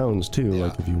all the tones too. Yeah.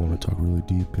 Like, if you want to talk really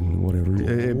deep and whatever,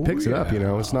 it picks it up. You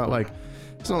know, it's not like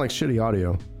shitty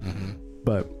audio.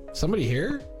 But Somebody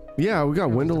here? yeah, we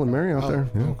got Wendell and Mary out there.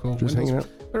 Yeah, cool. just hanging out.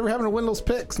 We're having a Wendell's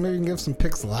picks. Maybe we can give some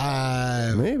picks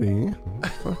live. Maybe.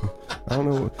 I don't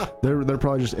know. They're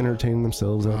probably just entertaining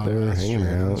themselves out there, hanging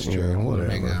out. That's true. You know, We'll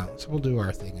whatever. hang out. So we'll do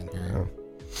our thing in here. Yeah.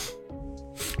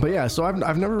 But yeah, so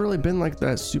I've never really been like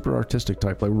that super artistic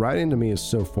type. Like, writing to me is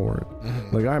so foreign.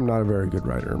 Like, I'm not a very good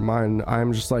writer.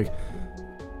 I'm just like,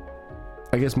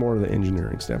 I guess more of the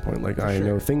engineering standpoint. Like, I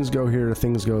know things go here,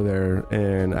 things go there,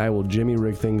 and I will jimmy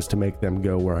rig things to make them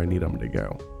go where I need them to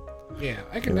go. Yeah,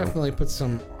 I can definitely put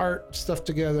some art stuff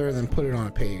together and then put it on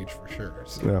a page for sure.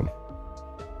 So Yeah.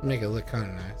 make it look kind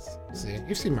of nice. See,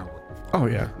 you've seen my work before. Oh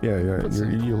yeah.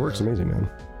 Your work's amazing, man.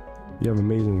 You have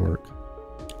amazing work.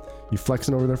 You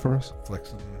flexing over there for us?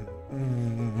 Flexing.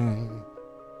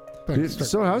 Dude,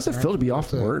 so how does it feel to be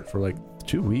off work for like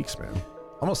 2 weeks, man?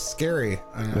 Almost scary.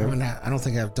 I don't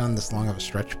think I've done this long of a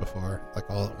stretch before, like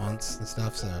all at once and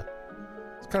stuff. So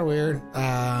it's kind of weird.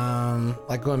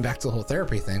 Like going back to the whole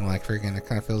therapy thing, like freaking, it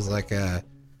kind of feels like I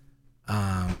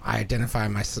identify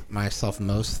myself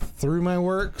most through my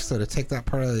work. So to take that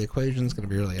part of the equation is going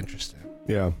to be really interesting.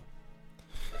 Yeah.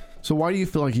 So why do you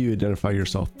feel like you identify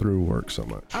yourself through work so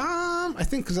much? I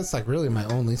think because that's like really my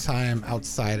only time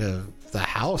outside of the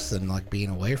house and like being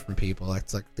away from people.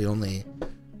 That's like the only,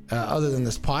 other than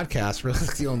this podcast, really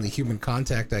like the only human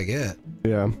contact I get.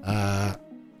 Yeah.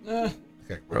 Like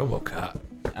RoboCop.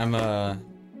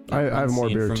 I have more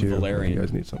beer too. Valerian. You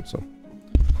guys need some, so.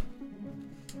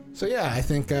 So yeah, I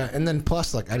think, and then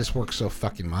plus like I just work so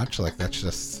fucking much. Like that's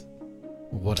just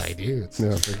what I do. It's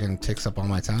just freaking takes up all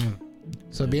my time.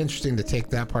 So it'd be interesting to take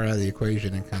that part out of the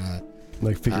equation and kind of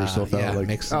Like, figure yourself out, like,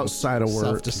 make some outside of work,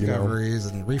 self-discoveries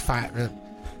and refine.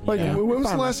 Like, when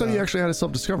was the last time you actually had a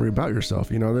self-discovery about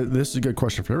yourself? You know, this is a good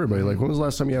question for everybody. Like, when was the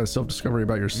last time you had a self-discovery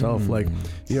about yourself? Like,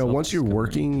 you know, once you're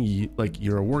working,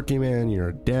 you're a working man, you're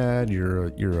a dad, you're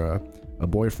a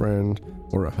boyfriend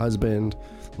or a husband.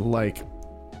 Like,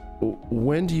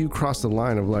 when do you cross the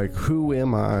line of like, who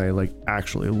am I? Like,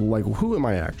 actually, like, who am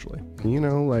I actually? You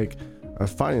know, like,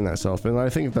 finding that self. And I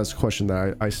think that's a question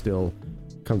that I still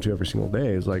come to every single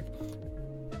day is like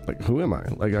who am I?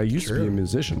 Like, I used to be a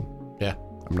musician. Yeah.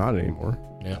 I'm not anymore.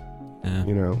 Yeah.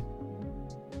 You know,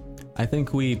 I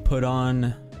think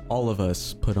all of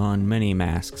us put on many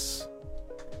masks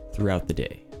throughout the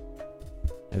day.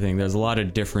 I think there's a lot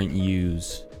of different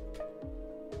yous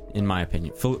in my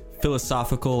opinion.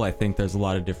 Philosophical, I think there's a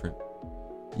lot of different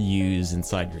yous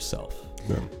inside yourself.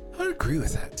 Yeah. I would agree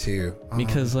with that too.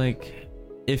 Because like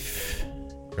if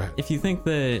Right. you think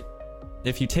that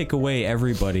if you take away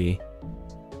everybody,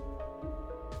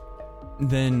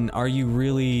 then are you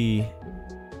really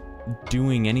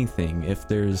doing anything if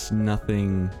there's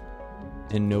nothing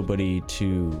and nobody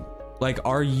to like?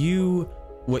 Are you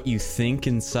what you think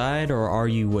inside, or are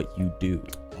you what you do?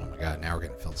 Oh my god, now we're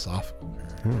getting philosophical.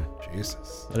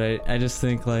 Jesus. But I just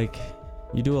think like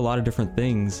you do a lot of different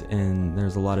things, and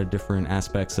there's a lot of different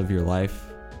aspects of your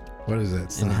life What is it?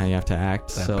 It's and not- how you have to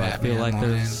act. that So I feel Batman like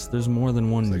line. there's more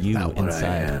than one it's like, you "Not what I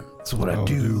inside am, it's what I Oh,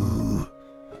 do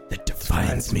that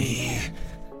defines me.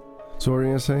 So what are you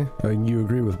gonna say? You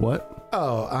agree with what?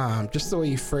 Oh, just the way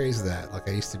you phrase that. Like,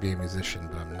 I used to be a musician,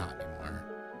 but I'm not anymore.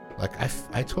 Like,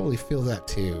 I totally feel that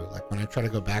too. Like, when I try to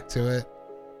go back to it,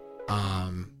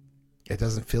 it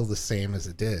doesn't feel the same as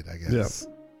it did, I guess.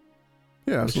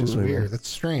 Yeah, Which is absolutely. weird. That's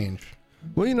strange.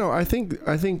 Well, I think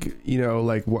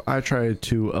like what I try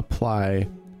to apply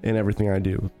in everything I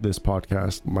do, this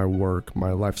podcast, my work,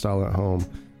 my lifestyle at home,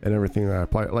 and everything that I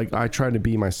apply. Like, I try to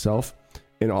be myself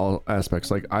in all aspects.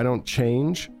 Like, I don't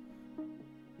change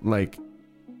like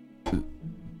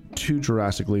too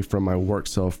drastically from my work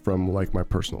self from like my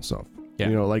personal self. Yeah.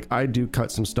 Like, I do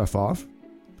cut some stuff off,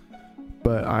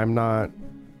 but I'm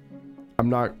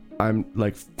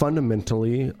like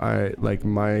fundamentally, I like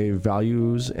my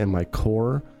values and my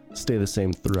core stay the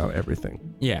same throughout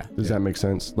everything. Yeah. Does that make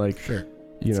sense? Like, Sure.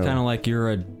 you It's know, kind of like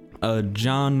you're a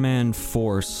John Man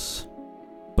force,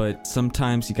 but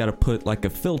sometimes you got to put like a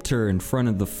filter in front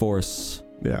of the force.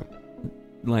 yeah,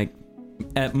 Like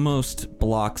at most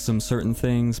block some certain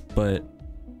things, but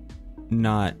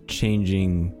not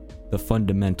changing the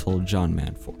fundamental John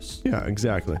Man force. yeah,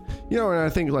 exactly. And I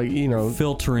think like,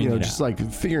 Filtering it just out.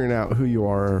 like figuring out who you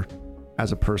are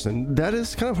as a person, that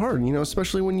is kind of hard,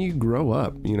 especially when you grow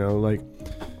up, like,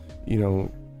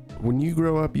 when you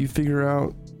grow up, you figure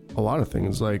out a lot of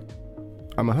things. Like,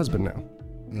 I'm a husband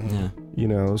now,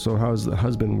 Yeah. so how's the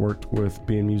husband worked with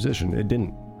being a musician? It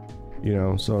didn't,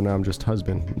 so now I'm just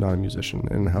husband, not a musician.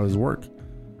 And how does work?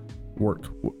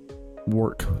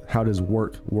 How does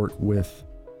work with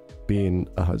being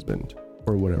a husband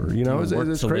or whatever? Do you work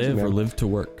it's to crazy, live man. or live to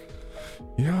work.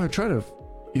 I try to,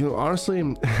 honestly,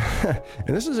 and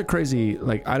this is a crazy,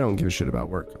 like, I don't give a shit about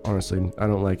work. Honestly, I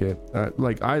don't like it.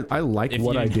 Like, I like If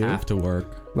what you I do. have to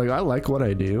work. Like, I like what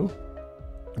I do,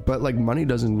 but like, money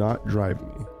does not drive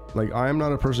me. Like, I am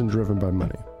not a person driven by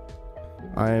money.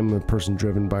 I am a person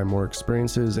driven by more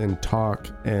experiences and talk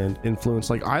and influence.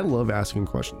 Like, I love asking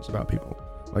questions about people.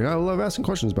 Like, I love asking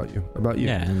questions about you.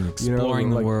 Yeah, and exploring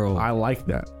the like, world. I like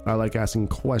that. I like asking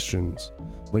questions.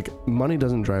 Like, money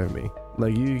doesn't drive me.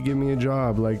 Like, you give me a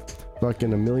job, like fucking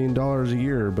 $1 million a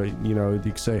year, but you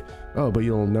can say, oh, but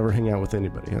you'll never hang out with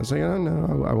anybody. I was like, oh,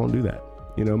 no, I won't do that.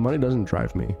 Money doesn't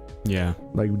drive me. Yeah.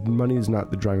 Like, money is not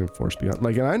the driving force behind.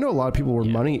 Like, and I know a lot of people where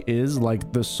money is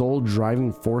like the sole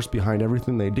driving force behind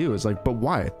everything they do. It's like, but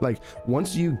why? Like,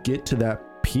 once you get to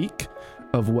that peak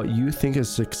of what you think is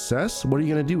success, what are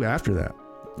you gonna do after that?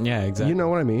 Yeah, exactly. You know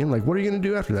what I mean? Like, what are you gonna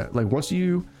do after that? Like, once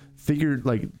you figure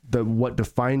like what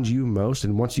defines you most,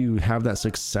 and once you have that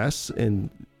success in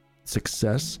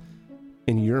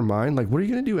your mind, like, what are you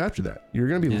gonna do after that? You're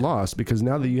gonna be lost, because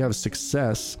now that you have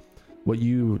success, what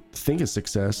you think is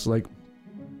success, like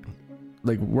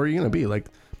where are you gonna be? Like,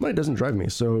 money doesn't drive me.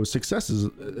 So success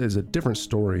is a different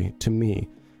story to me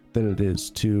than it is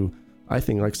to, I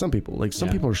think, like some people. Like, some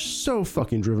people are so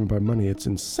fucking driven by money, it's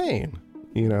insane.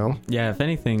 Yeah, if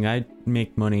anything, I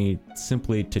make money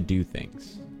simply to do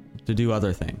things, to do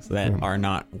other things that are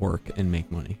not work and make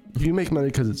money. You make money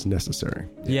because it's necessary.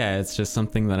 Yeah, it's just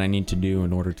something that I need to do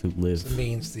in order to live. It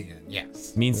means the end.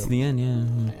 Yes. Means to the end,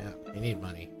 yeah. Yeah. You need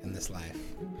money in this life.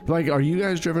 Like, are you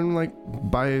guys driven like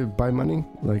by money,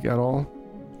 like, at all?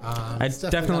 I It's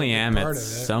definitely not a am big at part of it.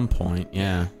 some point,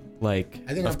 yeah. Like,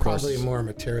 I think of I'm course, probably more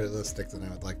materialistic than I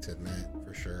would like to admit,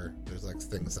 for sure. There's like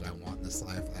things that I want in this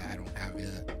life that I don't have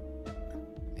yet.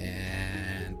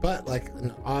 But like,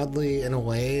 oddly, in a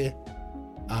way,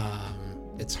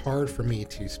 it's hard for me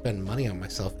to spend money on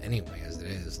myself anyway, as it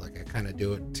is. Like, I kind of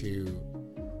do it to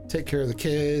take care of the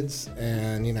kids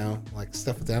and, like,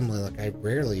 stuff with Emily. Like, I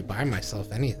rarely buy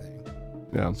myself anything.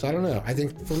 Yeah. So I don't know. I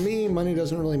think for me, money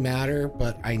doesn't really matter,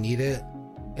 but I need it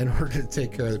in order to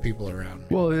take care of the people around me.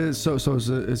 Well, it is, so it's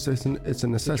a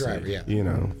necessity. driver,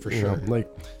 yeah. For sure. Like,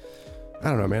 I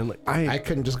don't know, man. Like, I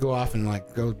couldn't just go off and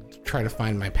like go try to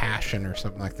find my passion or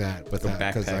something like that, but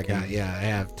because I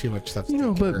have too much stuff to take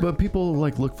care of. but people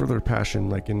like look for their passion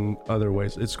like in other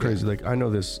ways. It's crazy. Like, I know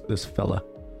this fella,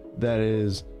 that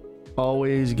is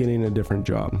always getting a different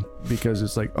job because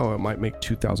it's like, oh, it might make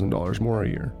 $2,000 more a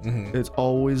year. It's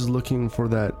always looking for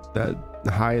that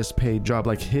highest paid job.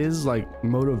 Like his like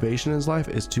motivation in his life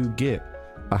is to get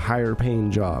a higher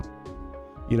paying job,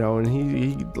 you know. And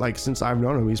he like, since I've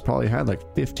known him, he's probably had like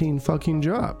 15 fucking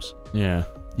jobs. Yeah.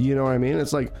 You know what I mean?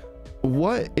 It's like,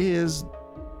 what is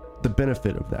the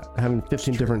benefit of that, having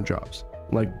 15 different jobs,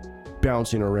 like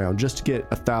bouncing around just to get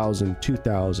 $1,000,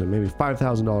 $2,000, maybe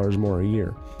 $5,000 more a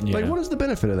year? Yeah. Like, what is the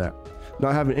benefit of that?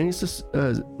 Not having any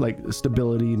like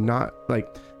stability, not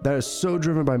like that is so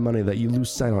driven by money that you lose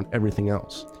sight on everything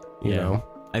else. You know?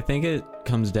 I think it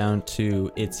comes down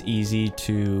to, it's easy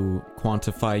to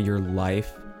quantify your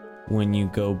life when you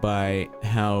go by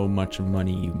how much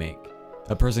money you make.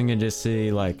 A person can just say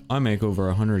like, I make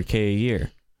over 100K a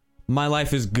year. My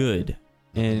life is good.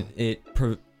 And it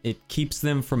keeps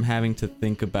them from having to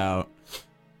think about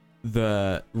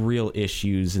the real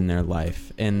issues in their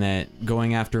life, and that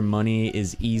going after money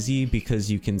is easy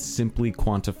because you can simply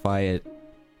quantify it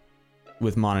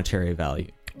with monetary value.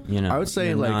 You know, I would say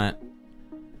You're like, not,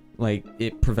 like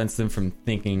it prevents them from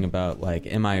thinking about like,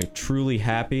 am I truly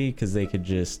happy? Because they could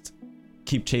just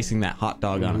keep chasing that hot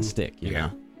dog on a stick. You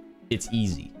know, it's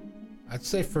easy. I'd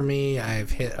say for me, I've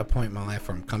hit a point in my life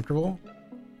where I'm comfortable,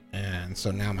 and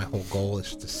so now my whole goal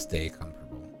is to stay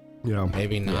comfortable. yeah,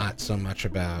 Maybe not so much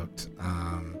about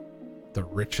the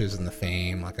riches and the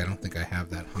fame. Like I don't think I have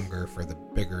that hunger for the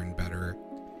bigger and better.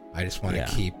 I just want to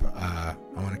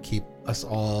keep us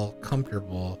all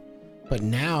comfortable. But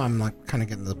now I'm like kind of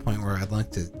getting to the point where I'd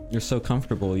like to. You're so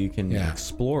comfortable, you can Yeah.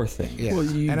 explore things. Yeah. well,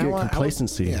 you And get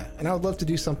complacency. and I would love to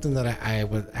do something that I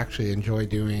would actually enjoy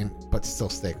doing, but still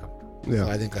stay comfortable. Yeah. So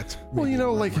I think that's. Well, you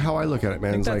know, like how I look at it, man.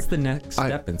 I think It's that's like the next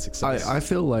step in success. I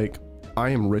feel like I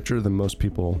am richer than most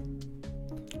people.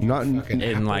 Not in, Fucking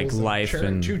in, like, apples life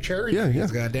and- 2 cherry Yeah, trees, yeah.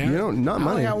 goddamn. You know, not I only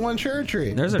money. got 1 cherry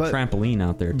tree. There's a but- trampoline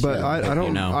out there too. but I don't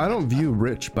you know. I don't view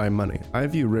rich by money. I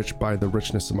view rich by the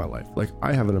richness of my life. Like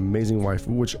I have an amazing wife,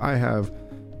 which I have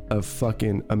a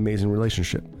fucking amazing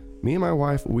relationship. Me and my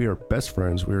wife, we are best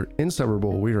friends. We're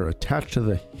inseparable. We are attached to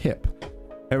the hip.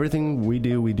 Everything we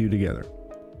do together.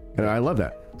 And I love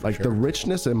that. Like the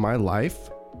richness in my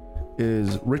life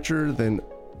is richer than,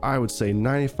 I would say,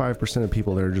 95% of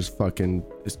people that are just fucking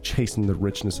is chasing the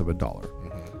richness of a dollar.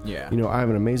 Yeah. You know, I have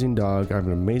an amazing dog. I have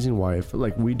an amazing wife.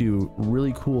 Like we do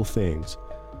really cool things,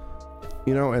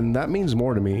 you know, and that means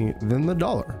more to me than the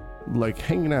dollar. Like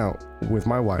hanging out with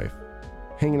my wife,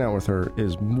 hanging out with her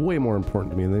is way more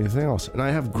important to me than anything else. And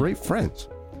I have great friends,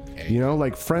 you know,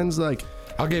 like friends like,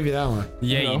 I'll give you that one.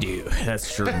 Yeah, you do.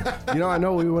 That's true. you know, I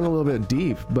know we went a little bit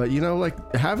deep, but you know,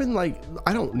 like having like,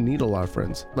 I don't need a lot of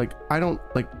friends. Like I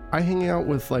hang out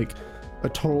with like a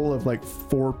total of like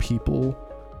 4 people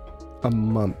a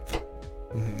month,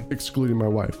 excluding my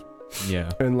wife.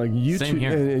 Yeah. And like you Same two,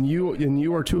 here. and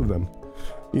you are 2 of them.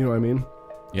 You know what I mean?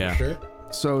 Yeah. Sure.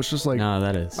 So it's just like, No,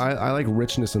 that is. I like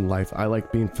richness in life. I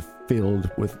like being fulfilled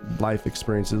with life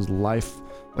experiences,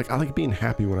 like I like being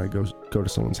happy when I go to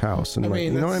someone's house and like,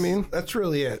 you know what I mean? That's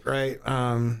really it, right?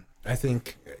 I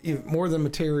think more than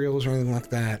materials or anything like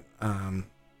that.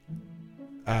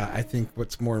 I think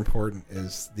what's more important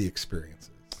is the experiences.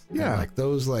 Yeah. And like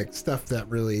those like stuff that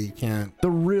really you can't. The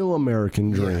real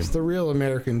American dream. Yes, the real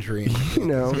American dream. You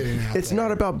know, Getting out it's there.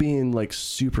 not about being like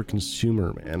super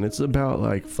consumer, man. It's about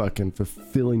like fucking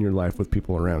fulfilling your life with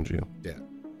people around you. Yeah.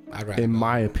 I'd rather In go-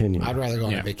 my opinion. I'd rather go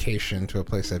on Yeah. a vacation to a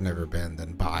place I've never been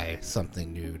than buy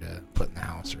something new to put in the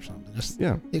house or something. Just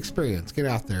Yeah. the experience. Get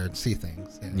out there and see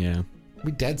things. Yeah.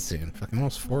 Be dead soon. Fucking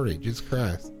almost 40. Jesus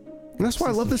Christ. And that's why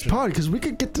I love this pod, because we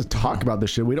could get to talk about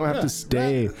this shit. We don't have to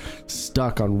stay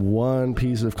stuck on one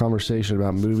piece of conversation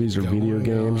about movies or video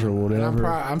games or And whatever.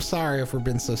 I'm sorry if we've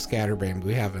been so scatterbrained.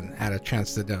 We haven't had a chance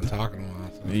to sit down and talk in a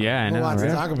while. So Yeah, I a know. lot to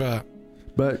right? talk about.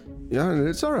 But yeah,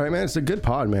 it's all right, man. It's a good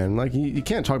pod, man. Like you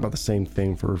can't talk about the same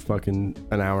thing for fucking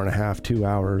an hour and a half, 2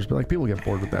 hours. But like people get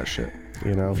bored with that shit,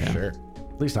 you know. Sure.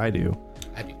 At least I do.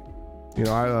 I do. You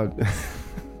know,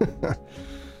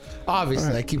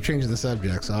 Obviously, I keep changing the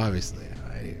subject, so obviously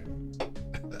I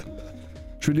do.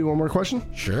 should we do one more question?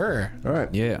 Sure. All right.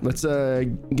 Yeah. Let's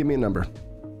give me a number.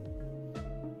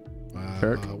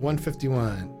 Eric?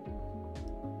 151.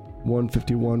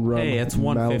 151 rum. Hey, it's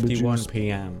Malibu 1:51 juice.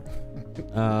 p.m.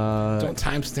 Don't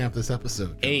timestamp this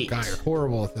episode. 8. God, you're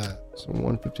horrible at that. So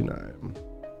 159.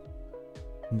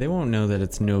 They won't know that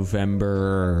it's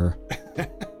November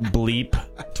bleep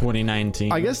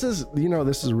 2019. I guess this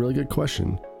is a really good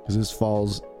question because this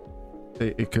falls.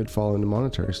 It could fall into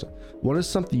monetary stuff. What is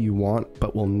something you want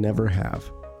but will never have?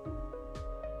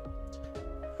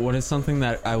 What is something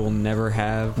that I will never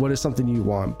have? What is something you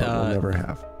want but will never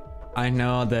have? I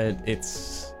know that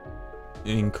it's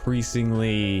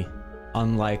increasingly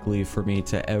unlikely for me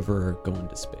to ever go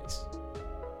into space.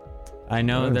 I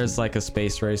know there's like a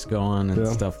space race going and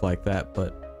stuff like that,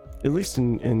 but at least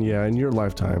in your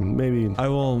lifetime, maybe I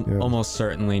will almost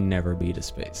certainly never be to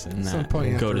space and At some point,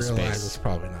 you have go to to realize space. it's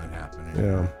probably not happening.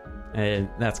 Yeah. And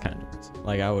that's kind of depressing.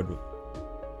 Like I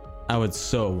would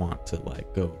so want to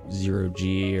like go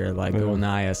 0G or like go on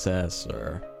the ISS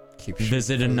or Keep visit shooting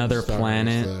for the another stars,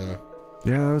 planet.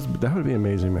 Yeah, that would be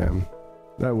amazing, man.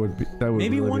 That would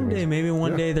Maybe really one be day,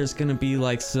 amazing. day there's gonna be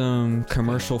like some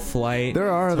commercial flight.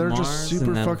 They're to just Mars, super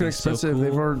and that'd fucking be so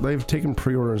expensive. cool. They've taken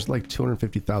pre-orders like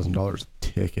 $250,0ds a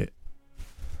ticket.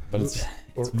 But it's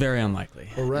very unlikely.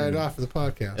 Or right off of the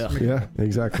podcast. Yeah,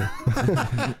 exactly.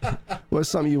 What's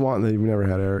something you want that you've never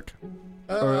had, Eric?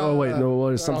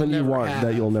 What is something you want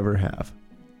that you'll never have?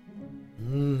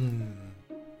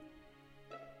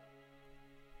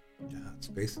 Yeah,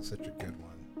 space is such a good one.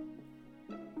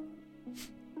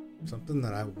 Something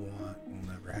that I want will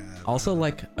never have. Also,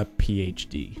 like a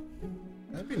PhD.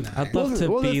 That'd be nice. I'd love to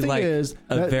the be thing like is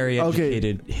a that- very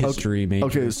educated history major.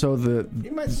 Okay, so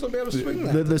You might still be able to swing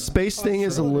that. the space thing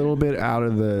is a little bit out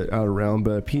of realm,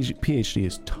 but a PhD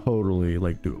is totally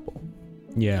like doable.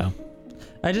 Yeah.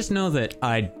 I just know that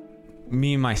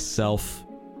me myself,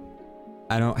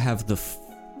 I don't have the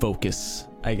focus,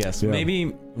 I guess. Yeah. Maybe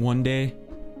one day,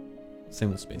 same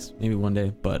with space, maybe one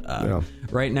day, but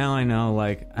right now I know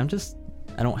like I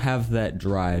don't have that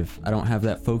drive. I don't have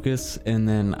that focus, and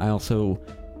then I also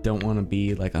don't want to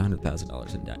be like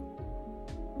 $100,000 in debt.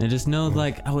 And I just know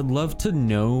like I would love to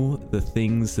know the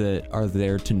things that are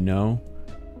there to know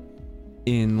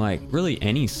in like really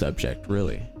any subject,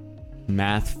 really.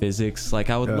 Math, physics, like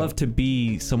I would love to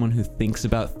be someone who thinks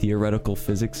about theoretical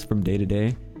physics from day to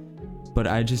day, but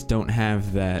I just don't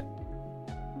have that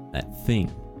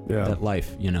thing, that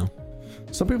life, you know.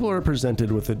 Some people are presented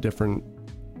with a different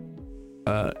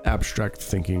abstract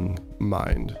thinking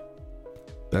mind.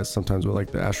 That's sometimes what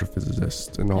like the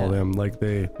astrophysicists and all them like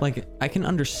I can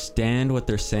understand what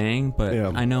they're saying, but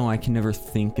I know I can never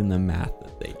think in the math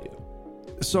that they do.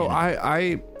 So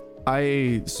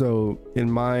so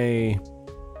in my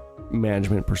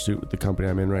management pursuit with the company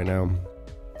I'm in right now,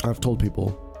 I've told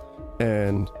people,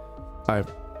 and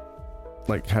I've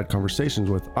like had conversations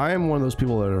with, I am one of those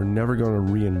people that are never going to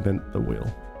reinvent the wheel,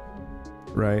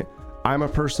 right? I'm a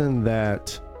person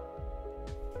that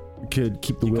could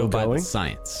keep the wheel by going. the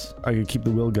science. I could keep the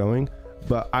wheel going,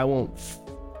 but I won't.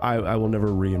 I will never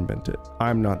reinvent it.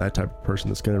 I'm not that type of person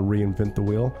that's going to reinvent the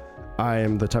wheel. I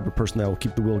am the type of person that will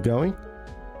keep the wheel going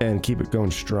and keep it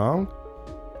going strong,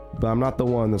 but I'm not the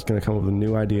one that's going to come up with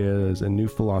new ideas and new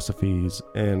philosophies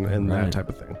and that type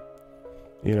of thing,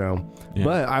 you know.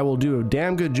 But I will do a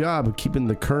damn good job of keeping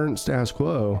the current status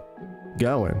quo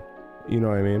going, you know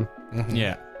what I mean?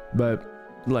 Yeah. But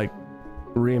like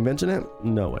reinventing it,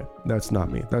 no way. That's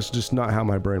not me. That's just not how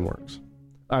my brain works.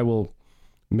 I will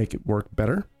make it work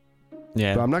better,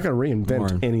 but I'm not going to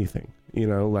reinvent anything, you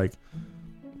know, like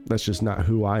that's just not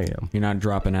who I am. You're not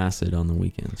dropping acid on the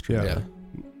weekends.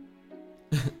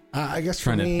 I guess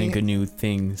trying for to me, think of new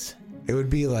things. It would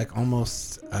be like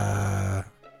almost like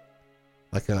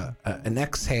an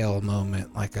exhale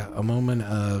moment, like a moment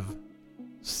of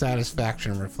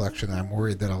satisfaction and reflection that I'm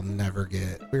worried that I'll never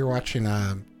get. We were watching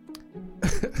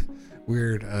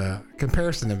weird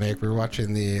comparison to make. We were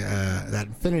watching that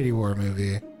Infinity War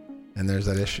movie, and there's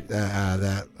that issue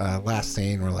that last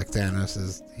scene where like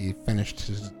Thanos he finished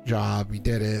his job, he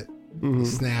did it, he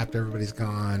snapped, everybody's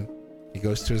gone. He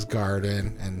goes to his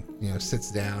garden and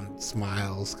sits down and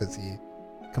smiles because he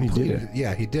completed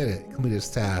it. He did it, completed his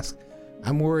task.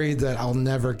 I'm worried that I'll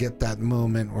never get that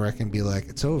moment where I can be like,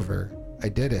 it's over, I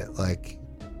did it, like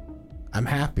I'm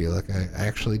happy, like I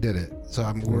actually did it. So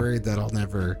I'm worried that I'll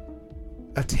never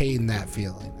attain that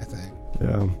feeling, I think.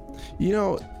 Yeah.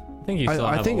 I think you still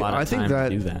have a lot of time to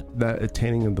do that. That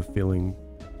attaining of the feeling,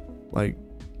 like,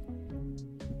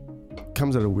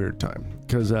 comes at a weird time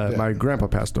because my grandpa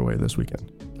passed away this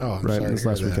weekend. Oh, I'm sorry. This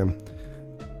last weekend,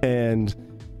 and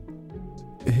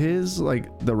his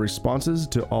the responses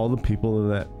to all the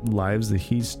people lives that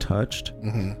he's touched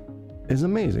is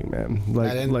amazing, man.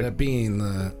 That ended up being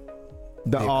the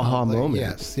aha moment.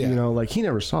 Yes, yeah. He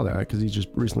never saw that because he just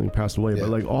recently passed away. Yeah.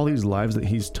 But all these lives that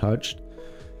he's touched,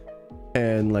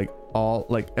 and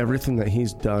everything that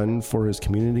he's done for his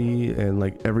community, and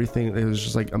everything, it was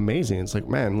just amazing. It's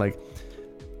man,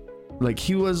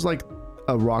 he was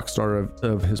a rock star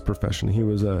of his profession. He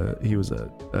was a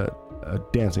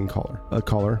dancing caller,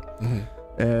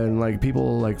 And like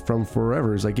people like from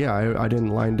forever is like, yeah, I didn't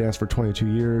line dance for 22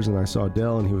 years, and I saw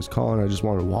Dell and he was calling. I just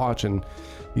wanted to watch, and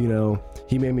you know,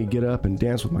 he made me get up and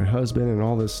dance with my husband and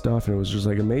all this stuff, and it was just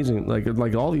like amazing, like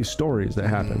all these stories that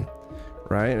happen,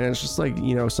 right? And it's just like,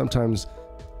 you know, sometimes,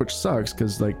 which sucks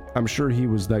because like I'm sure he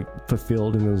was like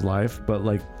fulfilled in his life, but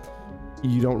like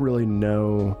you don't really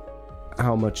know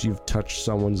how much you've touched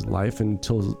someone's life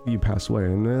until you pass away,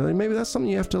 and maybe that's something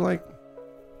you have to like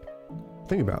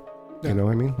think about. You know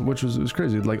what I mean? Which was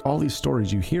crazy. Like all these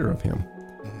stories you hear of him,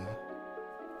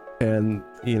 and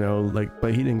you know, like,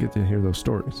 but he didn't get to hear those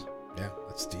stories. Yeah,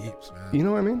 that's deep, man. You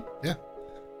know what I mean? Yeah.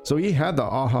 So he had the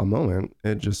aha moment.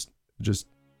 It just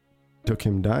took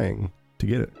him dying to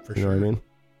get it. For you know what I mean?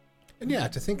 And yeah,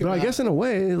 to think But about. I guess in a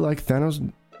way, like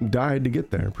Thanos died to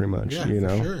get there, pretty much. Yeah, you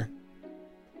know? for sure.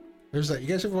 There's that. You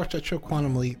guys ever watch that show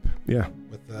Quantum Leap Yeah.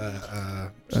 with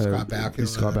Scott Bakula?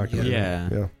 Scott Bakula. Yeah.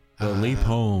 Yeah. The leap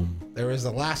home. There was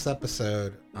the last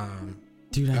episode.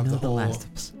 Dude, I Of know the the whole- last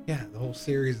episode. Yeah, the whole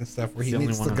series and stuff where It's he the only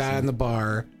meets one the I've guy seen. in the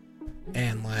bar,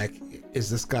 and like, is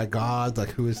this guy God? Like,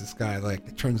 who is this guy? Like,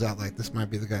 it turns out like this might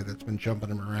be the guy that's been jumping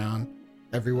him around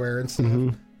everywhere and stuff.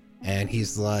 Mhm. And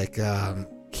he's like,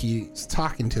 he's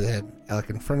talking to him like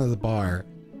in front of the bar,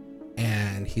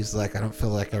 and he's like, I don't feel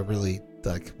like I really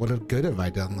like. What good have I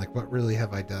done? Like, what really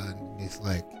have I done? And he's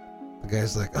like, the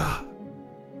guy's like,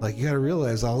 like you got to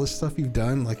realize all this stuff you've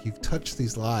done. Like, you've touched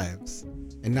these lives.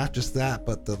 And not just that,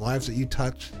 but the lives that you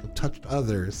touched have touched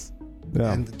others,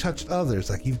 Yeah. and touched others.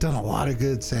 Like, you've done a lot of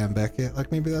good, Sam Beckett.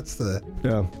 Like, maybe that's the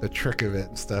trick of it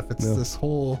and stuff. It's Yeah. this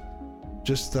whole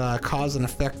just cause and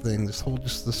effect thing. This whole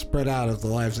just the spread out of the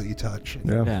lives that you touch.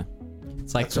 Yeah. Yeah.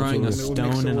 It's like That's throwing a absolutely what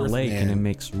makes stone it in a worth lake it, and it man.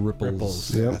 makes ripples.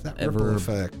 Ripples. Yeah. That ripple Ever-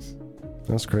 effect.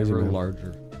 That's crazy, Ever man.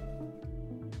 larger.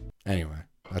 Anyway,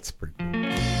 that's pretty. I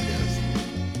guess.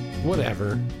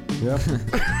 Whatever. Yeah.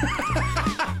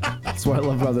 That's what I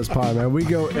love about this pod, man. We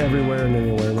go everywhere and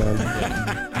anywhere,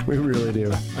 man. We really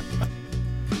do.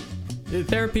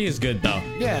 Therapy is good though.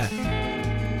 Yeah.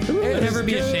 I'd never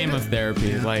be ashamed of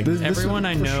therapy. Like This everyone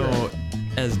I for know sure.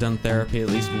 has done therapy at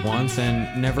least once,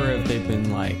 and never have they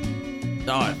been like,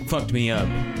 "Oh, it fucked me up,"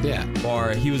 Yeah.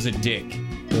 or "He was a dick,"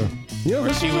 Yeah. You know,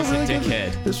 or "She was a really good-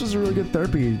 dickhead." This was a really good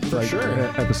therapy like sure.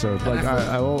 episode. Like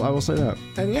I will say that.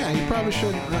 And yeah, you probably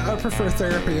should. I prefer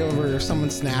therapy over someone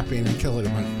snapping and killing a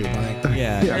bunch of people. Like,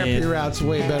 Yeah, therapy it- route's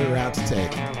way better route to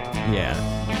take. Yeah.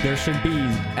 There should be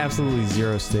absolutely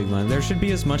zero stigma. There should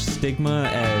be as much stigma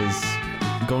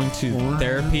as going to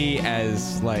therapy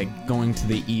as like going to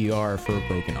the ER for a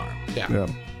broken arm. Yeah.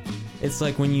 It's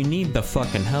like when you need the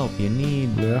fucking help, you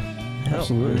need Yeah. help.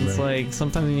 Absolutely, And it's man. like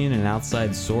sometimes you need an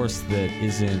outside source that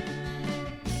isn't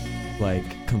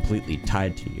like completely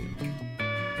tied to you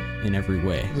in every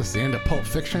way. Is this the end of Pulp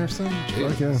Fiction or something?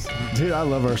 Fuck yeah. Jesus. Dude, I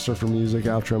love our surfer music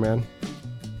outro, man.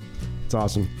 It's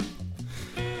awesome.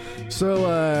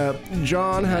 So,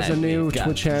 John has a That new means got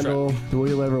Twitch handle. Will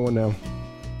you let everyone know?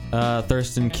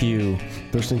 Thurston Q,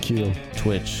 Thurston Q.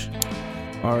 Twitch.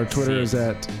 Our Twitter is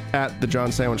at the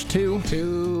John Sandwich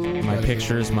 2. My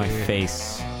picture is my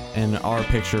face, and our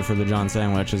picture for the John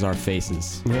Sandwich is our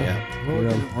faces. Yeah.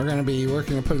 Yeah. We're going to be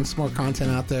working on putting some more content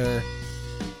out there.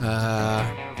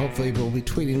 Hopefully we'll be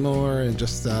tweeting more and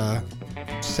just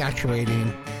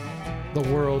saturating the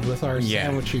world with our Yeah.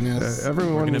 sandwichiness. We're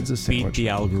Everyone gonna needs a beat sandwich. the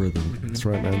algorithm. That's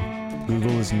right, man.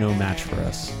 Google is no match for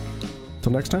us.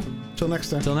 Till next time. Till next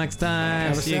time. Till next time,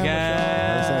 Have a see you sandwich,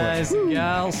 y'all. guys, Have a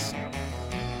gals.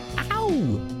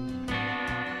 Ow!